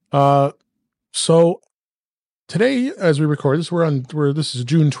 So today, as we record this, this is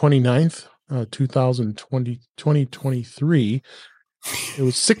June 29th, 2023. It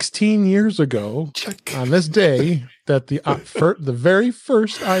was 16 years ago on this day that the very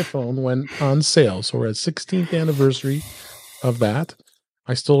first iPhone went on sale. So we're at 16th anniversary of that.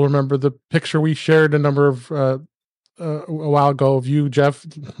 I still remember the picture we shared a number of a while ago of you, Jeff.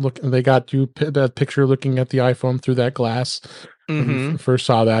 They got you that picture looking at the iPhone through that glass. When you first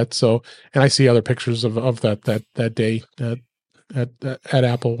saw that. So, and I see other pictures of that day at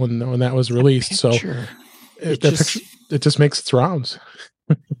Apple when that was released. So it just makes its rounds.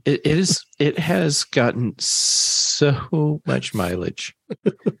 It has gotten so much mileage.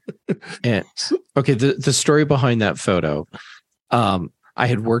 And okay, the story behind that photo. I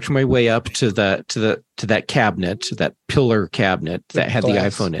had worked my way up to that cabinet, that pillar cabinet that had the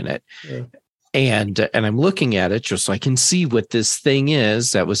iPhone in it. Yeah. And I'm looking at it just so I can see what this thing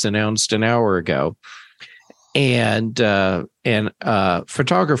is that was announced an hour ago. And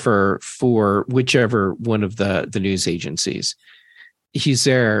photographer for whichever one of the news agencies, he's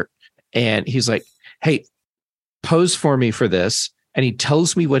there and he's like, "Hey, pose for me for this." And he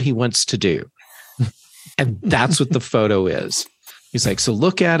tells me what he wants to do. And that's what the photo is. He's like, "So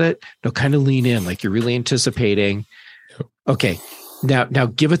look at it. No, kind of lean in like you're really anticipating. Okay. Now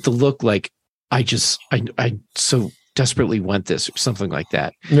give it the look like I so desperately want this," or something like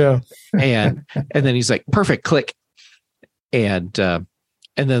that. Yeah. And then he's like, "Perfect, click." And then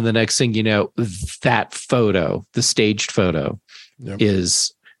the next thing you know, that photo, the staged photo,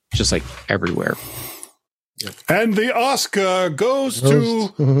 is just like everywhere. Yep. And the Oscar goes to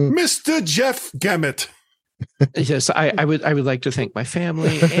Mr. Jeff Gamet. Yes, I would like to thank my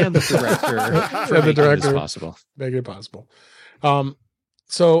family and the director for making this possible. Make it possible.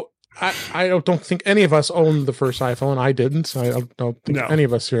 So I don't think any of us owned the first iPhone. I didn't. I don't think any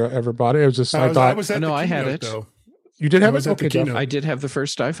of us here ever bought it. It was just I had it. Though. You did have it? Okay, Jeff. I did have the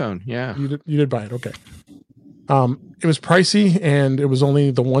first iPhone. Yeah, you did buy it. Okay. It was pricey, and it was only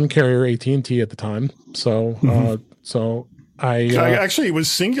the one carrier, AT&T, at the time. So, actually it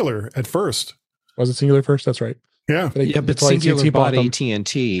was Singular at first. Was it Singular first? That's right. Yeah, but Singular bought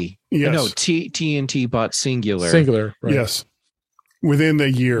AT&T. Yes. No, AT&T bought Singular. Singular, right. Yes. Within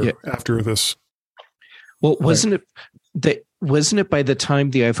the year after this. Well, wasn't it by the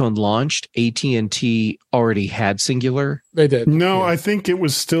time the iPhone launched, AT&T already had Singular? They did. No, I think it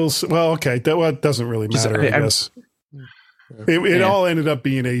was still, well, okay. That doesn't really matter, I guess. It all ended up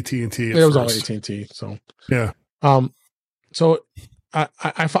being AT&T. It was all AT&T. So yeah. So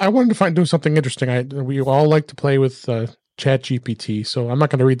I wanted to do something interesting. We all like to play with Chat GPT, so I'm not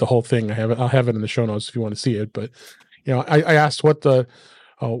going to read the whole thing. I'll have it in the show notes if you want to see it. But I asked what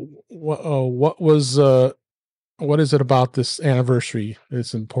is it about this anniversary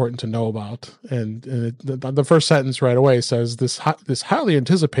that's important to know about, and the first sentence right away says this highly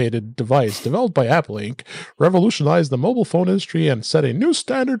anticipated device developed by Apple Inc. revolutionized the mobile phone industry and set a new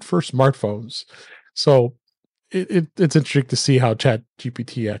standard for smartphones. So it's interesting to see how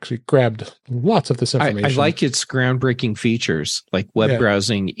ChatGPT actually grabbed lots of this information. I like its groundbreaking features, like web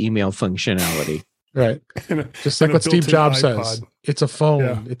browsing, email functionality. Right. Just like what Steve Jobs says. It's a phone.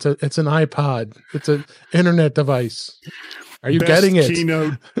 Yeah. It's an iPod. It's an internet device. Are you getting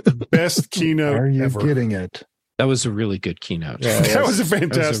it? Best keynote Are you ever. Getting it? That was a really good keynote. Yeah, that was a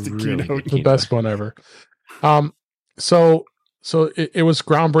fantastic keynote. The best one ever. So it was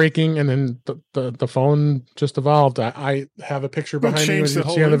groundbreaking, and then the phone just evolved. I have a picture behind me, as you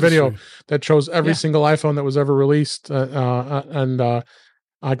see on the video, that shows every single iPhone that was ever released, and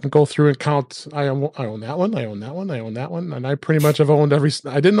I can go through and count. I own that one. I own that one. I own that one, and I pretty much have owned every.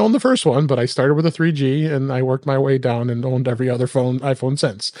 I didn't own the first one, but I started with a 3G, and I worked my way down and owned every other iPhone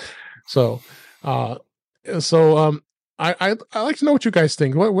since. So, I like to know what you guys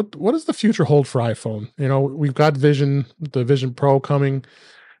think. What does the future hold for iPhone? We've got the Vision Pro coming.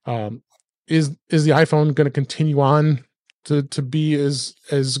 Is the iPhone going to continue on to be as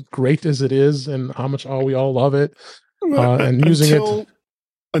great as it is, and how much we all love it and using it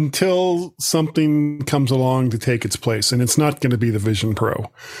until something comes along to take its place, and it's not going to be the Vision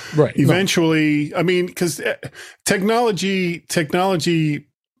Pro. Right. Eventually, no. I mean, because technology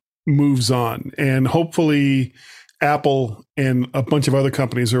moves on, and hopefully Apple and a bunch of other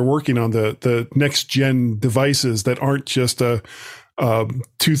companies are working on the next gen devices that aren't just a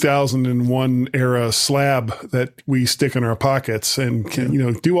 2001 era slab that we stick in our pockets and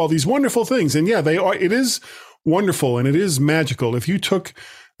can, do all these wonderful things. And yeah, it is wonderful and it is magical. If you took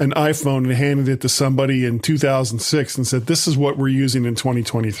an iPhone and handed it to somebody in 2006 and said, this is what we're using in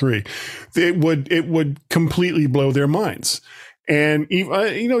 2023, it would completely blow their minds. And,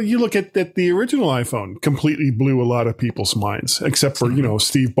 you look at the original iPhone completely blew a lot of people's minds, except for,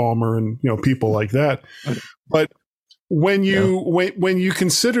 Steve Ballmer and, people like that. But when you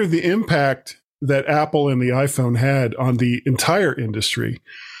consider the impact that Apple and the iPhone had on the entire industry,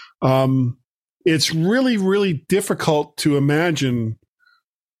 it's really, really difficult to imagine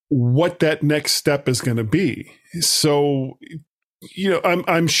what that next step is going to be. So,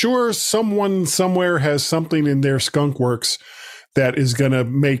 I'm sure someone somewhere has something in their skunk works that is going to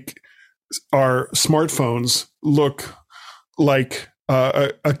make our smartphones look like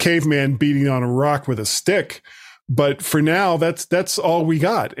a caveman beating on a rock with a stick. But for now, that's all we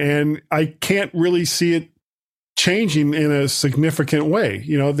got. And I can't really see it changing in a significant way.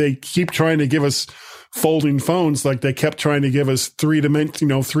 They keep trying to give us folding phones like they kept trying to give us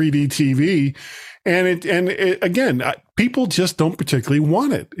 3D TV. And again, people just don't particularly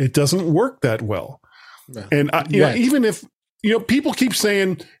want it. It doesn't work that well. Yeah. And even if, people keep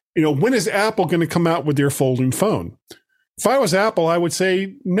saying, when is Apple going to come out with their folding phone? If I was Apple, I would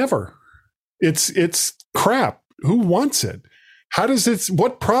say never. It's crap. Who wants it?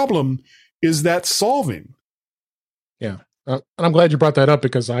 What problem is that solving? Yeah. And I'm glad you brought that up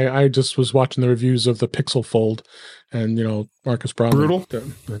because I just was watching the reviews of the Pixel Fold and, Marcus Brown. Brutal.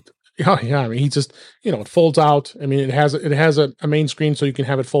 Yeah. I mean, he just, it folds out. I mean, it has a main screen so you can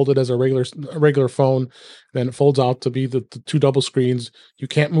have it folded as a regular phone. Then it folds out to be the two double screens. You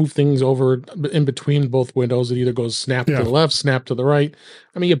can't move things over in between both windows. It either goes snap to the left, snap to the right.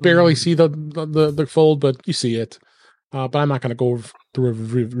 I mean, you barely see the fold, but you see it. But I'm not going to go through a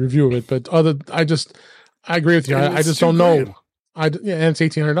review of it. But I agree with you. I just don't know. And it's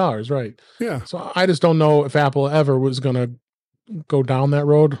 $1,800, right? Yeah. So I just don't know if Apple ever was going to go down that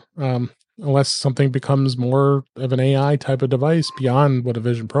road, unless something becomes more of an AI type of device beyond what a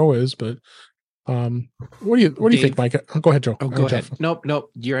Vision Pro is. But what do you think, Mike? Go ahead, Joe. Oh, go ahead. Nope.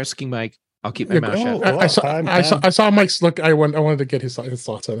 You're asking Mike. I'll keep my mouth shut. I saw Mike's look. I wanted to get his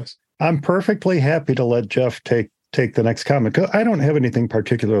thoughts on this. I'm perfectly happy to let Jeff take the next comment. I don't have anything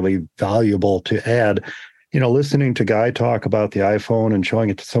particularly valuable to add. Listening to Guy talk about the iPhone and showing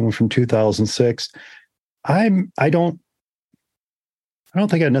it to someone from 2006, I don't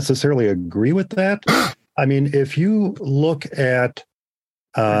think I necessarily agree with that. I mean, if you look at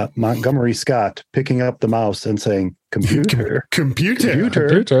Montgomery Scott picking up the mouse and saying, computer.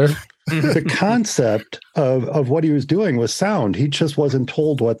 The concept of what he was doing was sound. He just wasn't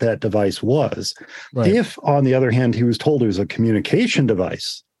told what that device was. Right. If, on the other hand, he was told it was a communication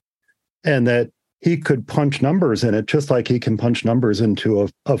device and that he could punch numbers in it, just like he can punch numbers into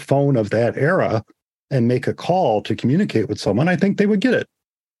a phone of that era and make a call to communicate with someone, I think they would get it.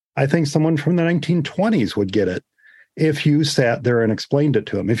 I think someone from the 1920s would get it if you sat there and explained it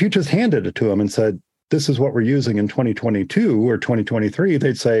to them. If you just handed it to them and said, this is what we're using in 2022 or 2023,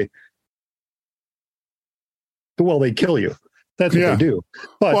 they'd say, well, they'd kill you. That's what they do.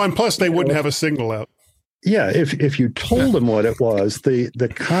 But, and plus they wouldn't have a signal out. Yeah, if you told them what it was,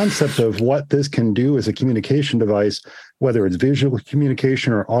 the concept of what this can do as a communication device, whether it's visual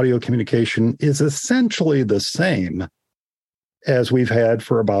communication or audio communication, is essentially the same as we've had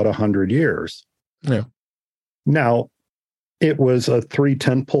for about 100 years. Yeah. Now, it was a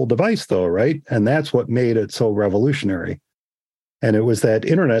 3-10-pole device, though, right? And that's what made it so revolutionary. And it was that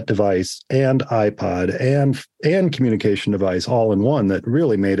internet device and iPod and communication device all in one that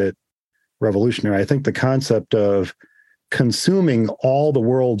really made it revolutionary. I think the concept of consuming all the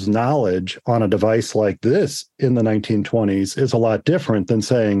world's knowledge on a device like this in the 1920s is a lot different than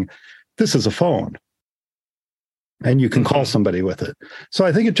saying, this is a phone and you can call somebody with it. So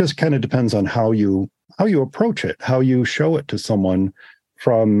I think it just kind of depends on how you approach it, how you show it to someone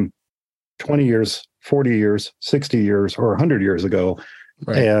from 20 years, 40 years, 60 years, or 100 years ago,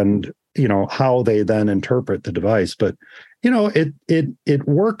 right. And, how they then interpret the device. But, it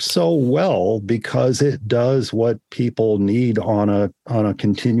works so well because it does what people need on a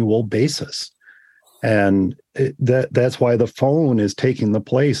continual basis. And that's why the phone is taking the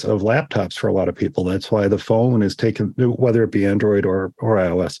place of laptops for a lot of people. That's why the phone is taking, whether it be Android or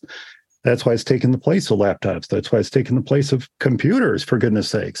iOS, that's why it's taking the place of laptops. That's why it's taking the place of computers, for goodness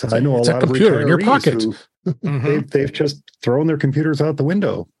sakes. I know a lot of retirees in your pocket. Who they've just thrown their computers out the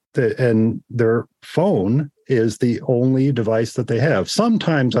window, and their phone is the only device that they have.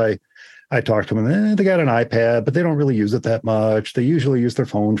 Sometimes I talk to them, and they got an iPad, but they don't really use it that much. They usually use their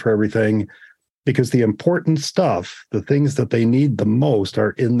phone for everything because the important stuff, the things that they need the most,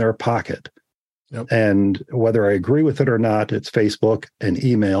 are in their pocket. Yep. And whether I agree with it or not, it's Facebook and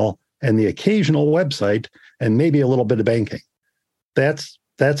email and the occasional website and maybe a little bit of banking. That's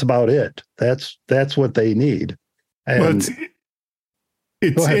about it. That's what they need. And well,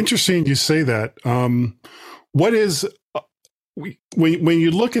 it's interesting you say that. What is when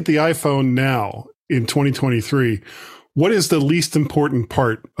you look at the iPhone now in 2023, what is the least important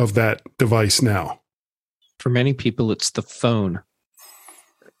part of that device now? For many people, it's the phone.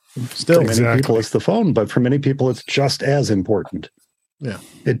 Still, many people, it's the phone, but for many people, it's just as important. Yeah,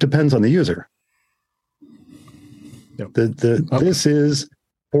 it depends on the user. Yep. This is,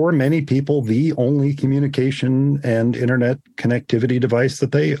 for many people, the only communication and internet connectivity device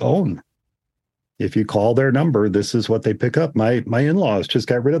that they own. If you call their number, this is what they pick up. My in-laws just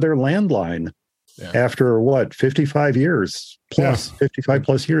got rid of their landline after 55 years plus, 55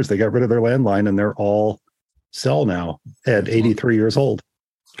 plus years. They got rid of their landline and they're all cell now at 83 years old.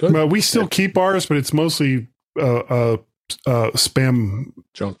 Good. Well, we still keep ours, but it's mostly spam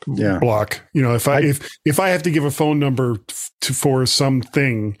junk block. If I have to give a phone number for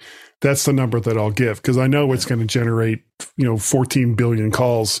something, that's the number that I'll give, because I know it's going to generate 14 billion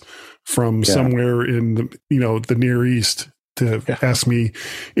calls from somewhere in the Near East to ask me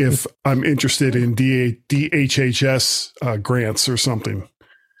if I'm interested in DHHS grants or something.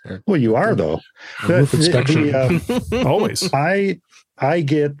 Well, you are though. Always. I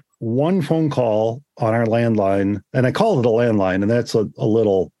get one phone call on our landline, and I call it a landline, and that's a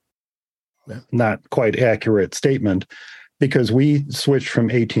little not quite accurate statement, because we switched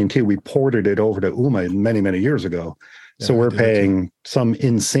from AT&T. We ported it over to UMA many, many years ago. So we're paying some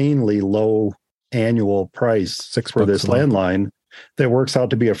insanely low annual price for this landline that works out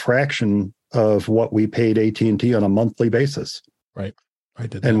to be a fraction of what we paid AT&T on a monthly basis. Right. I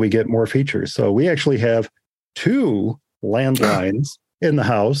did that. And we get more features. So we actually have 2 landlines in the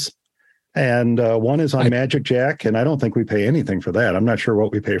house, and one is on Magic Jack, and I don't think we pay anything for that. I'm not sure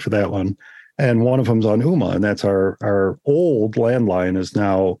what we pay for that one. And one of them's on UMA, and that's our old landline is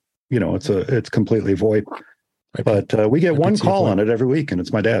now, it's completely VoIP. But we get one call on it every week, and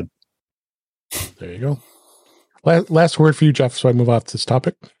it's my dad. There you go. Last word for you, Jeff, so I move off this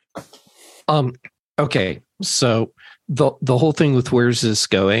topic. Okay, so the whole thing with where's this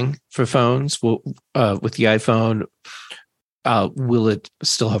going for phones? With the iPhone, will it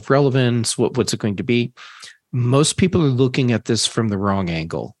still have relevance? What's it going to be? Most people are looking at this from the wrong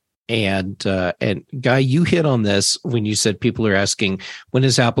angle. And Guy, you hit on this when you said people are asking, when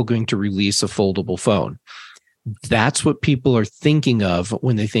is Apple going to release a foldable phone? That's what people are thinking of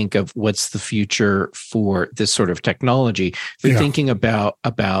when they think of what's the future for this sort of technology. They're thinking about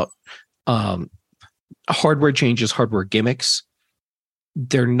hardware changes, hardware gimmicks.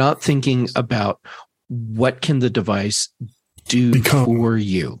 they're not thinking about what can the device do for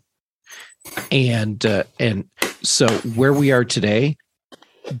you. And so where we are today,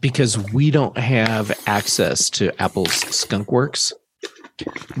 because we don't have access to Apple's Skunkworks,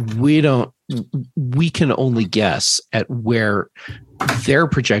 we can only guess at where they're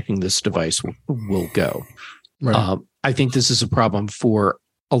projecting this device will go. Right. I think this is a problem for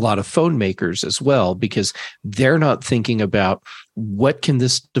a lot of phone makers as well, because they're not thinking about what can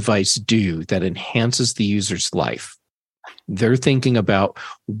this device do that enhances the user's life. They're thinking about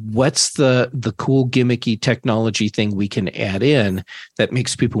what's the cool gimmicky technology thing we can add in that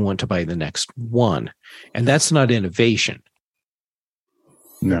makes people want to buy the next one. And that's not innovation.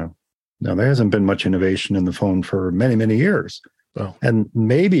 No, there hasn't been much innovation in the phone for many, many years. Oh. And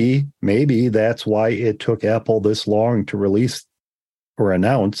maybe that's why it took Apple this long to release or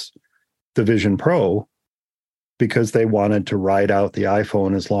announce the Vision Pro, because they wanted to ride out the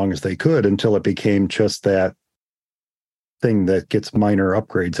iPhone as long as they could until it became just that thing that gets minor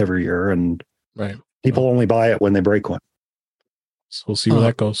upgrades every year, and people only buy it when they break one. So we'll see where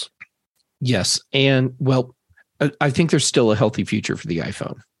that goes. Yes, and well, I think there's still a healthy future for the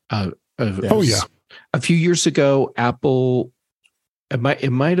iPhone. A few years ago, Apple, it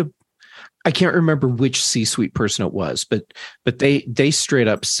might have, I can't remember which C-suite person it was, but they straight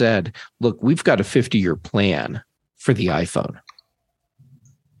up said, "Look, we've got a 50-year plan for the iPhone,"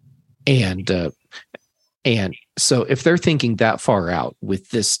 and so if they're thinking that far out with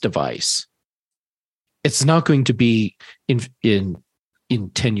this device, it's not going to be in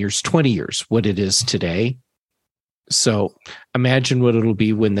 10 years, 20 years, what it is today. So imagine what it'll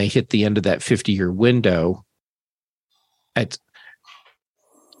be when they hit the end of that 50-year window. I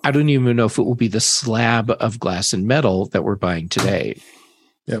don't even know if it will be the slab of glass and metal that we're buying today.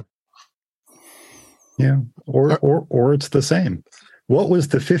 Yeah. Or it's the same. What was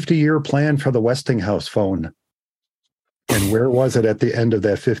the 50-year plan for the Westinghouse phone? And where was it at the end of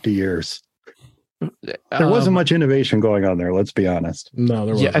that 50 years? There wasn't much innovation going on there, let's be honest. No,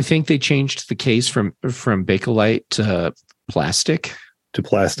 there wasn't. I think they changed the case from Bakelite to plastic.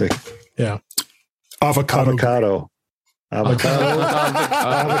 Yeah. Avocado,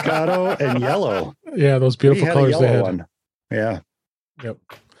 and yellow. Yeah, those beautiful colors they had. One. Yeah. Yep.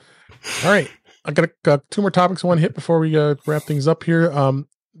 All right. I got two more topics I want to hit before we wrap things up here.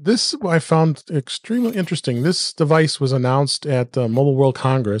 This I found extremely interesting. This device was announced at Mobile World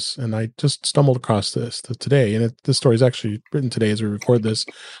Congress, and I just stumbled across this today. And this story is actually written today as we record this.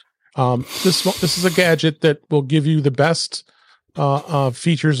 This is a gadget that will give you the best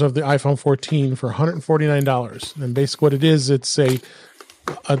features of the iPhone 14 for $149. And basically, what it is, it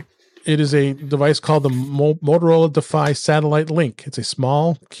is a device called the Motorola Defy Satellite Link. It's a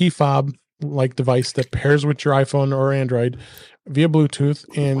small key fob-like device that pairs with your iPhone or Android via Bluetooth,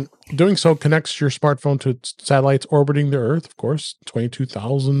 and doing so connects your smartphone to satellites orbiting the Earth, of course,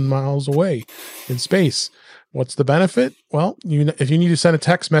 22,000 miles away in space. What's the benefit? Well, if you need to send a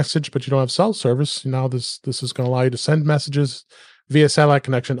text message but you don't have cell service, now this is going to allow you to send messages via satellite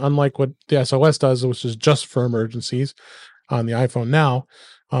connection, unlike what the SOS does, which is just for emergencies on the iPhone now.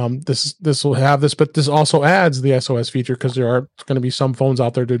 This will have this, but this also adds the SOS feature, because there are going to be some phones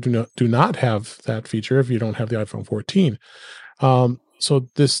out there that do not have that feature if you don't have the iPhone 14. So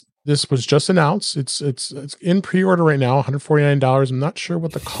this was just announced. It's in pre-order right now, $149. I'm not sure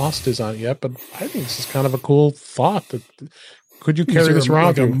what the cost is on it yet, but I think this is kind of a cool thought. That could you carry this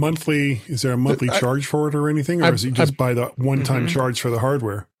around? Is there a monthly charge for it or anything, or is it just buy the one-time charge for the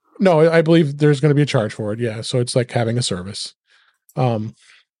hardware? No, I believe there's going to be a charge for it. Yeah, so it's like having a service. When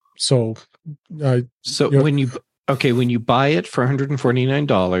you buy it for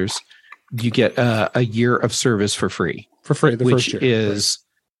 $149, you get a year of service for free. For free, the which first year, is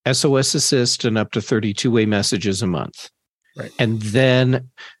SOS Assist and up to 32-way messages a month. Right. And then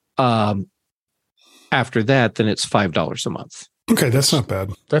after that, then it's $5 a month. Okay, that's not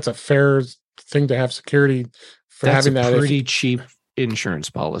bad. That's a fair thing to have security for having that. That's a pretty cheap insurance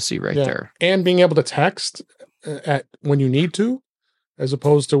policy there. And being able to text when you need to, as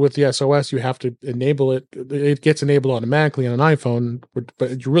opposed to with the SOS, you have to enable it. It gets enabled automatically on an iPhone,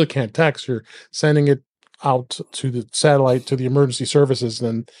 but you really can't text. You're sending it out to the satellite, to the emergency services,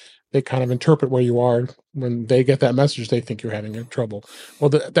 and they kind of interpret where you are. When they get that message, they think you're having trouble. Well,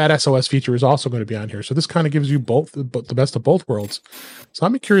 that SOS feature is also going to be on here. So this kind of gives you both the best of both worlds. So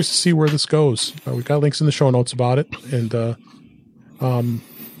I'm curious to see where this goes. We've got links in the show notes about it. And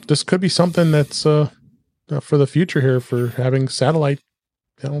this could be something that's for the future here, for having satellite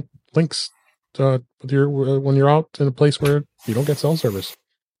links when you're out in a place where you don't get cell service.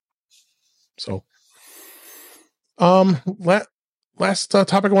 So Last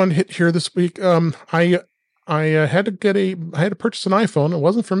topic I wanted to hit here this week. I had to purchase an iPhone. It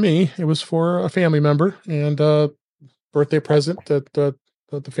wasn't for me. It was for a family member and birthday present that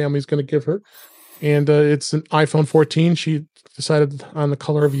the family's going to give her. And it's an iPhone 14. She decided on the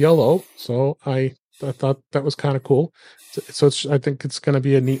color of yellow, so I thought that was kind of cool. So I think it's going to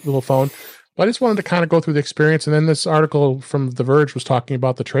be a neat little phone. But I just wanted to kind of go through the experience. And then this article from The Verge was talking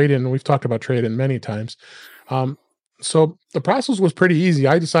about the trade-in. And we've talked about trade-in many times. So the process was pretty easy.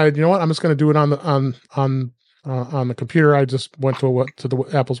 I decided, you know what, I'm just going to do it on the computer. I just went to the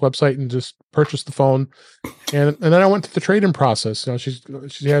Apple's website and just purchased the phone, and then I went to the trade-in process. You know,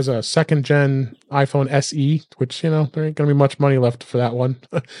 she has a second gen iPhone SE, which, you know, there ain't going to be much money left for that one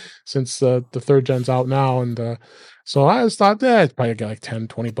since the third gen's out now, and so I just thought that I'd probably get like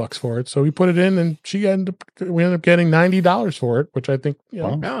 $10-$20 for it. So we put it in, and we ended up getting $90 for it, which I think, you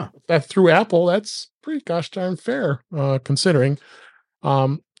know, that through Apple, that's pretty gosh darn fair considering.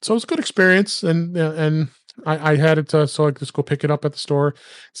 So it was a good experience, and I had it so I could just go pick it up at the store.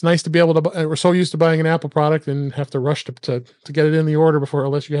 It's nice to be able to. We're so used to buying an Apple product and have to rush to get it in the order before,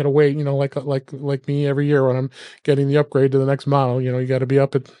 unless you had to wait. You know, like me every year when I'm getting the upgrade to the next model. You know, you got to be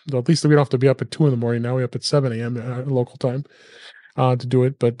up at least we don't have to be up at 2 a.m. now. We're up at 7 a.m. Local time to do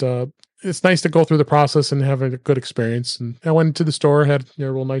it. But it's nice to go through the process and have a good experience. And I went to the store, had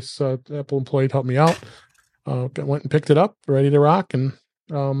a real nice Apple employee to help me out. Went and picked it up, ready to rock, and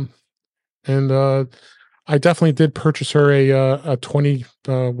I definitely did purchase her a 20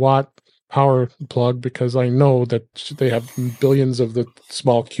 watt power plug, because I know that they have billions of the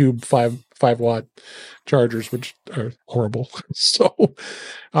small cube 5 watt chargers, which are horrible. So,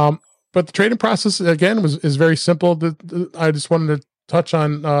 but the trading process again is very simple. I just wanted to touch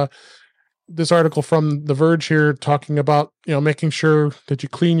on this article from The Verge here, talking about, you know, making sure that you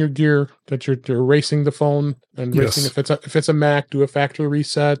clean your gear, that you're erasing the phone and erasing if it's a Mac, do a factory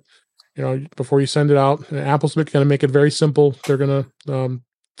reset. You know, before you send it out. And Apple's going to make it very simple. They're going to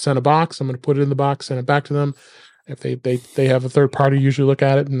send a box. I'm going to put it in the box, send it back to them. If they have a third party usually look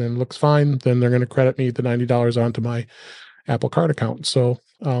at it and then it looks fine, then they're going to credit me the $90 onto my Apple Card account. So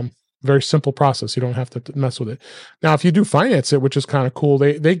very simple process. You don't have to mess with it. Now, if you do finance it, which is kind of cool,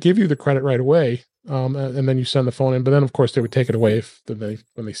 they give you the credit right away. And then you send the phone in, but then of course they would take it away when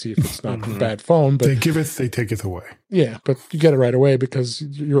they see if it's not a bad phone. But they take it away. Yeah, but you get it right away because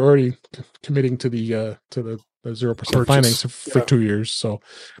you're already committing to the 0% finance for 2 years. So,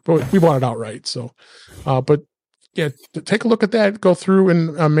 but we want it outright. So, but yeah, take a look at that. Go through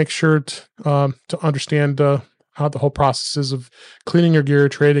and make sure to understand how the whole process is of cleaning your gear,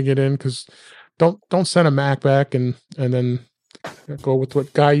 trading it in. Because don't send a Mac back and then go with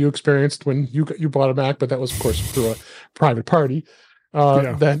what guy you experienced when you bought a Mac, but that was of course through a private party.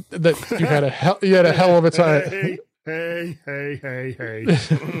 That you had a hell of a time. Hey. You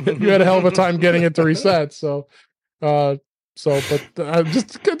had a hell of a time getting it to reset. So, but I'm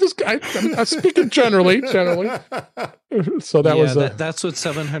speaking generally. So that was that's what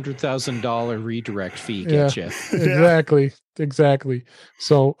 $700,000 redirect fee gets you. Exactly.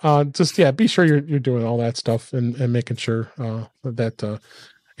 So be sure you're doing all that stuff and making sure that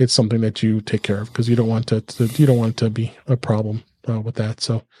it's something that you take care of, because you don't want it to be a problem with that.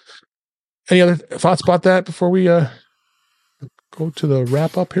 So, any other thoughts about that before we go to the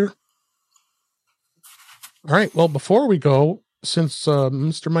wrap up here? All right. Well, before we go, since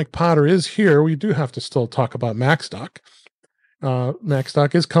Mr. Mike Potter is here, we do have to still talk about MacStock.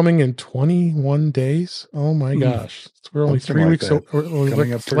 MacStock is coming in 21 days. Oh my gosh. We're only 3 weeks away.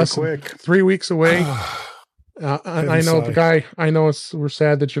 Coming up pretty quick. 3 weeks away. I know we're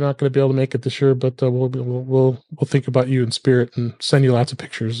sad that you're not going to be able to make it this year, but we'll think about you in spirit and send you lots of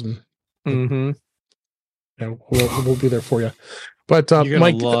pictures, and we'll be there for you. But you're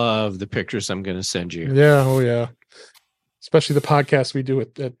going to love the pictures I'm going to send you. Yeah. Oh yeah. Especially the podcast we do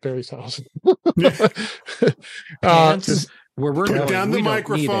at Barry's house. Where we're put down the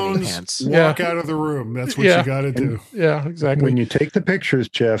microphones, walk out of the room. That's what you got to do. Yeah, exactly. When you take the pictures,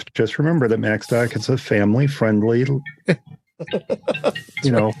 Jeff, just remember that MacStock is a family-friendly,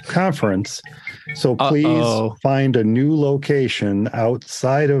 conference. So please find a new location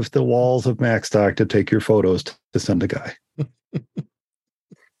outside of the walls of MacStock to take your photos to send a guy.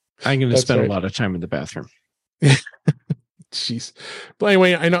 I'm going to spend a lot of time in the bathroom. Jeez. But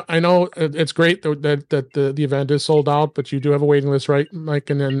anyway, I know it's great that the event is sold out, but you do have a waiting list, right, Mike?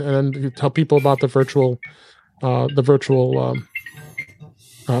 And then you tell people about the virtual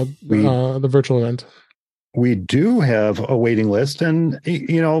event. We do have a waiting list, and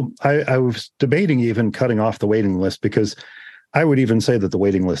I was debating even cutting off the waiting list, because I would even say that the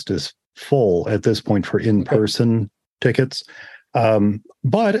waiting list is full at this point for in-person tickets.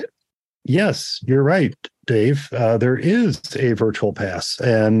 But yes, you're right, Dave. There is a virtual pass,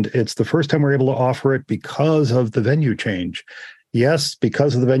 and it's the first time we're able to offer it because of the venue change. Yes,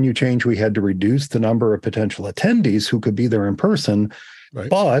 because of the venue change, we had to reduce the number of potential attendees who could be there in person. Right.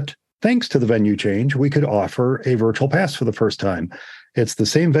 But thanks to the venue change, we could offer a virtual pass for the first time. It's the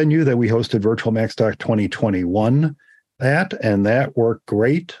same venue that we hosted Virtual MaxDoc 2021 at, and that worked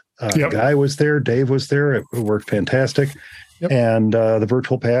great. Guy was there, Dave was there. It worked fantastic. Yep. And the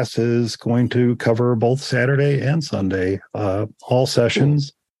virtual pass is going to cover both Saturday and Sunday, all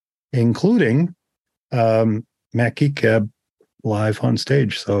sessions, including Mac Geek Gab live on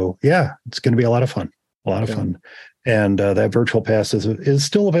stage. So yeah, it's going to be a lot of fun. Fun. And that virtual pass is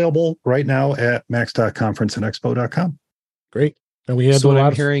still available right now at max.conferenceandexpo.com. Great. And we had what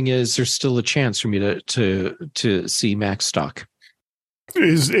I'm hearing is there's still a chance for me to see Max Stock.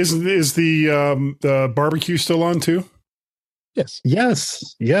 Is the barbecue still on too?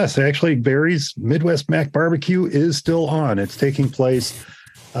 Yes. Actually, Barry's Midwest Mac Barbecue is still on. It's taking place.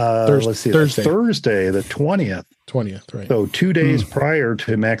 Let's see, Thursday, the 20th. 20th, right? So 2 days prior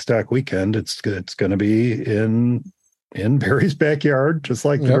to Max Doc weekend, it's going to be in Barry's backyard, just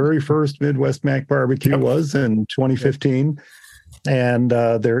like the very first Midwest Mac Barbecue was in 2015. And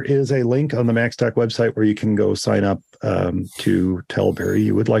there is a link on the Max Doc website where you can go sign up to tell Barry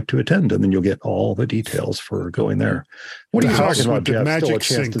you would like to attend, and then you'll get all the details for going there. What are you talking about, Jeff? Still a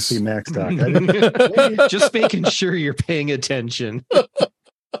chance to see Max Doc. Just making sure you're paying attention.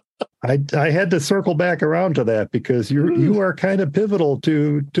 I had to circle back around to that because you are kind of pivotal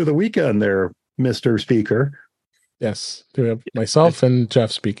to the weekend there, Mr. Speaker. Yes, to have myself and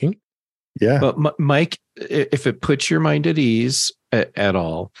Jeff speaking. Yeah, but Mike, if it puts your mind at ease at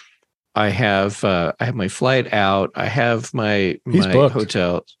all, I have my flight out. I have my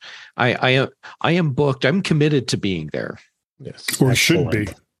hotel. I am booked. I'm committed to being there. Yes, or should be.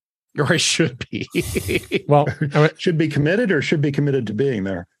 Or I should be. Well, should be committed or should be committed to being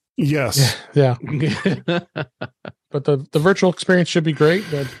there. Yes. Yeah. But the virtual experience should be great.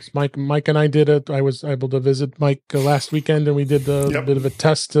 Mike and I did it. I was able to visit Mike last weekend, and we did a bit of a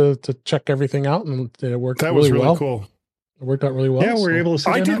test to check everything out, and it worked. That was really cool. It worked out really well. Yeah, we were able to.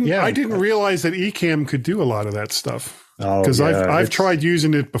 I didn't realize that Ecamm could do a lot of that stuff. Because I've tried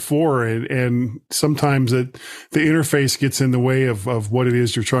using it before, and sometimes the interface gets in the way of what it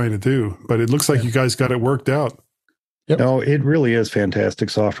is you're trying to do. But it looks like you guys got it worked out. Yep. No, it really is fantastic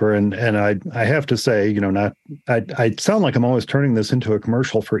software, and I have to say, I sound like I'm always turning this into a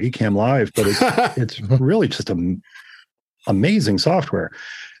commercial for Ecamm Live, but it's really just amazing software.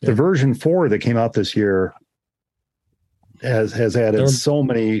 Yeah. The version 4 that came out this year has added so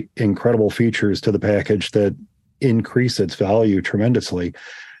many incredible features to the package that increase its value tremendously,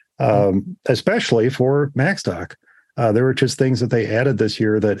 especially for MaxDoc. There were just things that they added this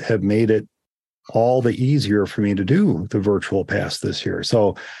year that have made it all the easier for me to do the virtual pass this year.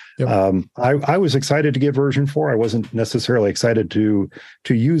 So I was excited to get version 4. I wasn't necessarily excited to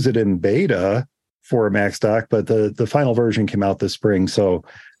use it in beta for MaxDoc, but the final version came out this spring. So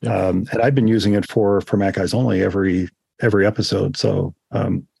and I've been using it for Mac Eyes Only every episode. So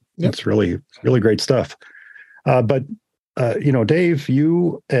it's really, really great stuff. But Dave,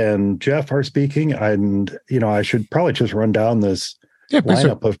 you and Jeff are speaking, and I should probably just run down this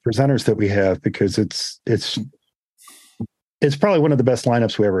lineup of presenters that we have, because it's probably one of the best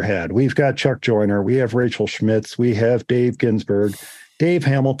lineups we ever had. We've got Chuck Joyner, we have Rachel Schmitz, we have Dave Ginsburg, Dave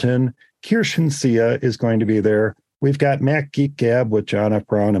Hamilton, Kirsten Sia is going to be there. We've got Mac Geek Gab with John F.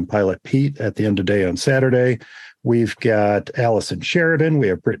 Brown and Pilot Pete at the end of the day on Saturday. We've got Allison Sheridan, we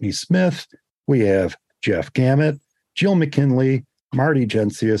have Brittany Smith, we have Jeff Gamet, Jill McKinley, Marty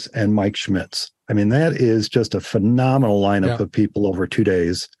Gencius, and Mike Schmitz. I mean, that is just a phenomenal lineup of people over 2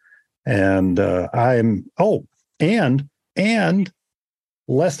 days. And and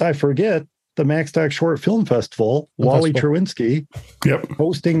lest I forget, the MaxDoc Short Film Festival, Wally Trewinski,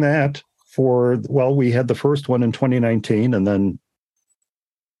 hosting that we had the first one in 2019, and then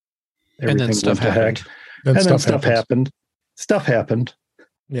everything stuff happened. Stuff happened.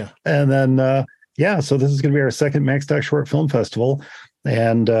 Yeah. And then, so this is going to be our second MaxDoc Short Film Festival.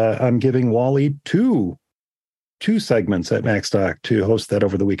 And I'm giving Wally two segments at MaxDoc to host that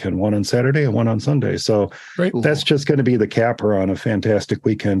over the weekend, one on Saturday and one on Sunday. So that's just going to be the capper on a fantastic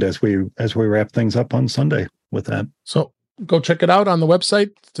weekend as we wrap things up on Sunday with that. So go check it out on the website.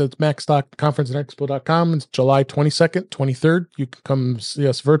 It's max.conferenceandexpo.com. It's July 22nd, 23rd. You can come see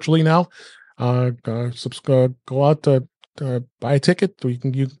us virtually now. Go out to buy a ticket. You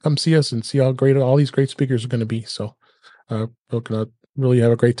can come see us and see how great all these great speakers are going to be. So we're going to really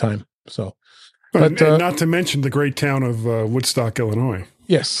have a great time. So And not to mention the great town of Woodstock, Illinois.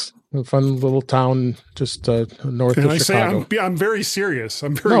 Yes, a fun little town just north of Chicago. I'm very serious.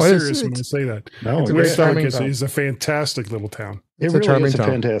 I'm very serious when I say that. No, Woodstock is a fantastic little town. It really is a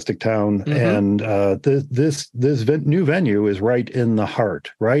fantastic town, and this new venue is right in the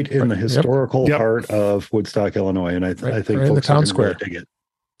heart, in the historical heart of Woodstock, Illinois, and I think right folks in the town are square. Dig it.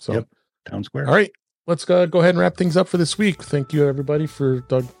 So, town square. All right, let's go ahead and wrap things up for this week. Thank you, everybody, for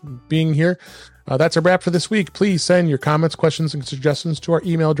being here. That's a wrap for this week. Please send your comments, questions, and suggestions to our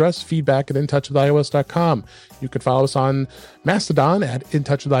email address, feedback@intouchwithios.com. You can follow us on Mastodon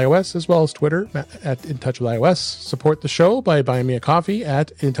 @intouchwithios, as well as Twitter @intouchwithios. Support the show by buying me a coffee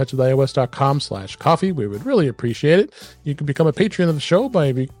at intouchwithios.com/coffee. We would really appreciate it. You can become a patron of the show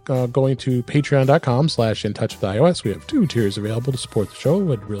by going to patreon.com/intouchwithios. We have 2 tiers available to support the show.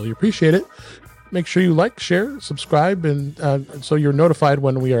 Would really appreciate it. Make sure you like, share, subscribe, and so you're notified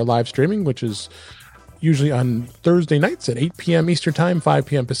when we are live streaming, which is usually on Thursday nights at 8 p.m. Eastern Time, 5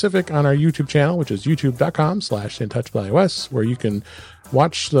 p.m. Pacific, on our YouTube channel, which is youtube.com/intouchwithios, where you can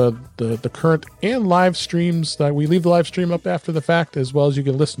watch the current and live streams. That we leave the live stream up after the fact, as well as you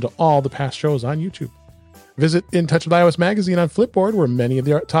can listen to all the past shows on YouTube. Visit In Touch with iOS magazine on Flipboard, where many of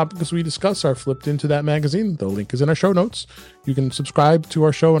the topics we discuss are flipped into that magazine. The link is in our show notes. You can subscribe to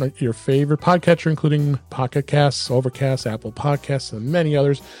our show on your favorite podcatcher, including Pocket Casts, Overcast, Apple Podcasts, and many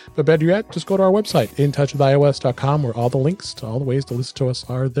others. But better yet, just go to our website, intouchwithios.com, where all the links to all the ways to listen to us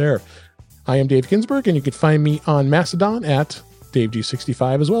are there. I am Dave Ginsburg, and you can find me on Mastodon at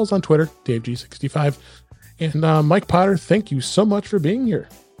DaveG65, as well as on Twitter, DaveG65. And Mike Potter, thank you so much for being here.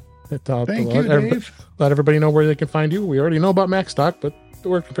 Thank you, Dave. Let everybody know where they can find you. We already know about MacStock, but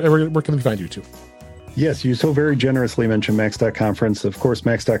where can we find you too? Yes, you so very generously mentioned MacStock Conference. Of course,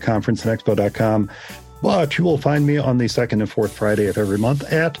 MacStock Conference and Expo.com. But you will find me on the 2nd and 4th Friday of every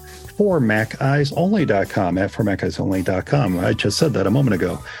month at ForMacEyesOnly.com, at ForMacEyesOnly.com. I just said that a moment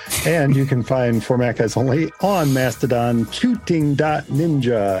ago. And you can find For Mac Eyes Only on Mastodon,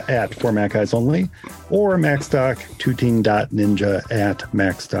 tooting.ninja at For Mac Eyes Only, or MacStock, tooting.ninja at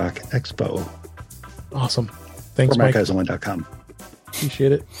MacStock Expo. Awesome. Thanks, Mike. ForMacEyesOnly.com.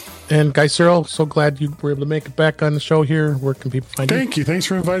 Appreciate it. And Guy Serle, so glad you were able to make it back on the show here. Where can people find you? Thank you. Thanks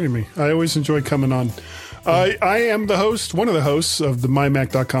for inviting me. I always enjoy coming on. I am the host, one of the hosts of the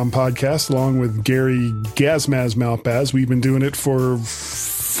MyMac.com podcast, along with Gary Gazmaz Malpaz. We've been doing it for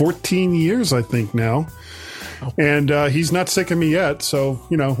 14 years, I think, now. Oh. And he's not sick of me yet, so,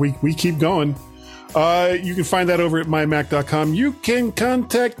 we keep going. You can find that over at MyMac.com. You can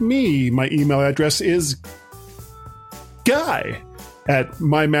contact me. My email address is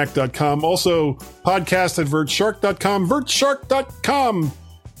guy@mymac.com. Also, podcast at vertshark.com. Vertshark.com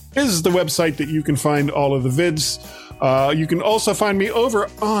is the website that you can find all of the vids. You can also find me over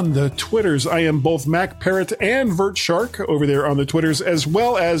on the Twitters. I am both Mac Parrot and VertShark over there on the Twitters, as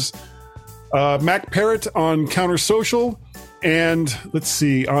well as Mac Parrot on Counter Social. And let's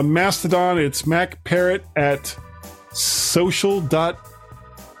see, on Mastodon, it's Mac Parrot at social.io.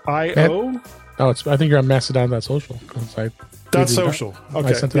 I think you're on Mastodon.social. .social.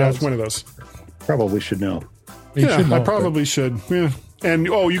 Okay, yeah, it's one of those. Probably should know. I probably should. Yeah. And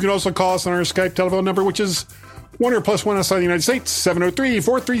you can also call us on our Skype telephone number, which is 1 or +1 outside the United States,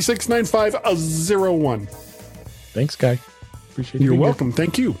 703-436-9501. Thanks, Guy. Appreciate you. You're welcome.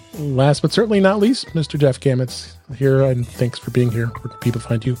 Thank you. Last but certainly not least, Mr. Jeff Gamet's here, and thanks for being here. Where can people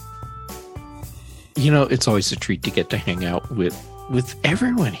find you? It's always a treat to get to hang out with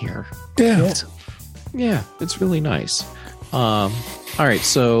everyone here. Yeah. It's really nice. All right,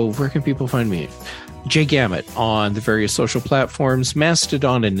 so where can people find me? Jay Gamet on the various social platforms,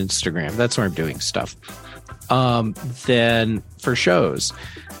 Mastodon and Instagram. That's where I'm doing stuff. Then for shows,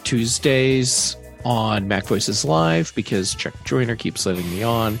 Tuesdays on Mac Voices Live, because Chuck Joyner keeps letting me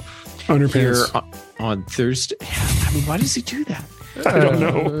on. Here on Thursday. I mean, why does he do that? I don't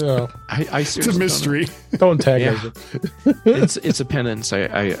know. I it's a mystery. Don't tag us. It's a penance.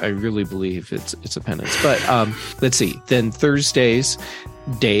 I really believe it's a penance. But let's see. Then Thursdays,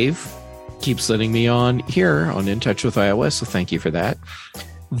 Dave keeps letting me on here on In Touch with iOS, so thank you for that.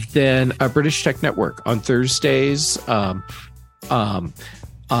 Then British Tech Network on Thursdays, The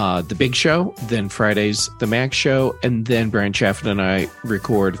Big Show, then Fridays, The Mac Show, and then Brian Chaffin and I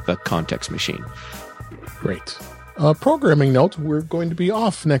record The Context Machine. Great. Programming note, we're going to be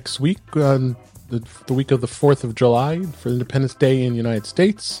off next week on the week of the 4th of July for Independence Day in the United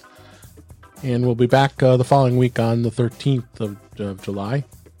States. And we'll be back the following week on the 13th of July.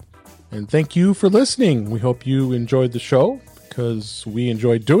 And thank you for listening. We hope you enjoyed the show, because we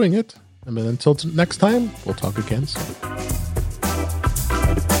enjoyed doing it. And until next time, we'll talk again soon.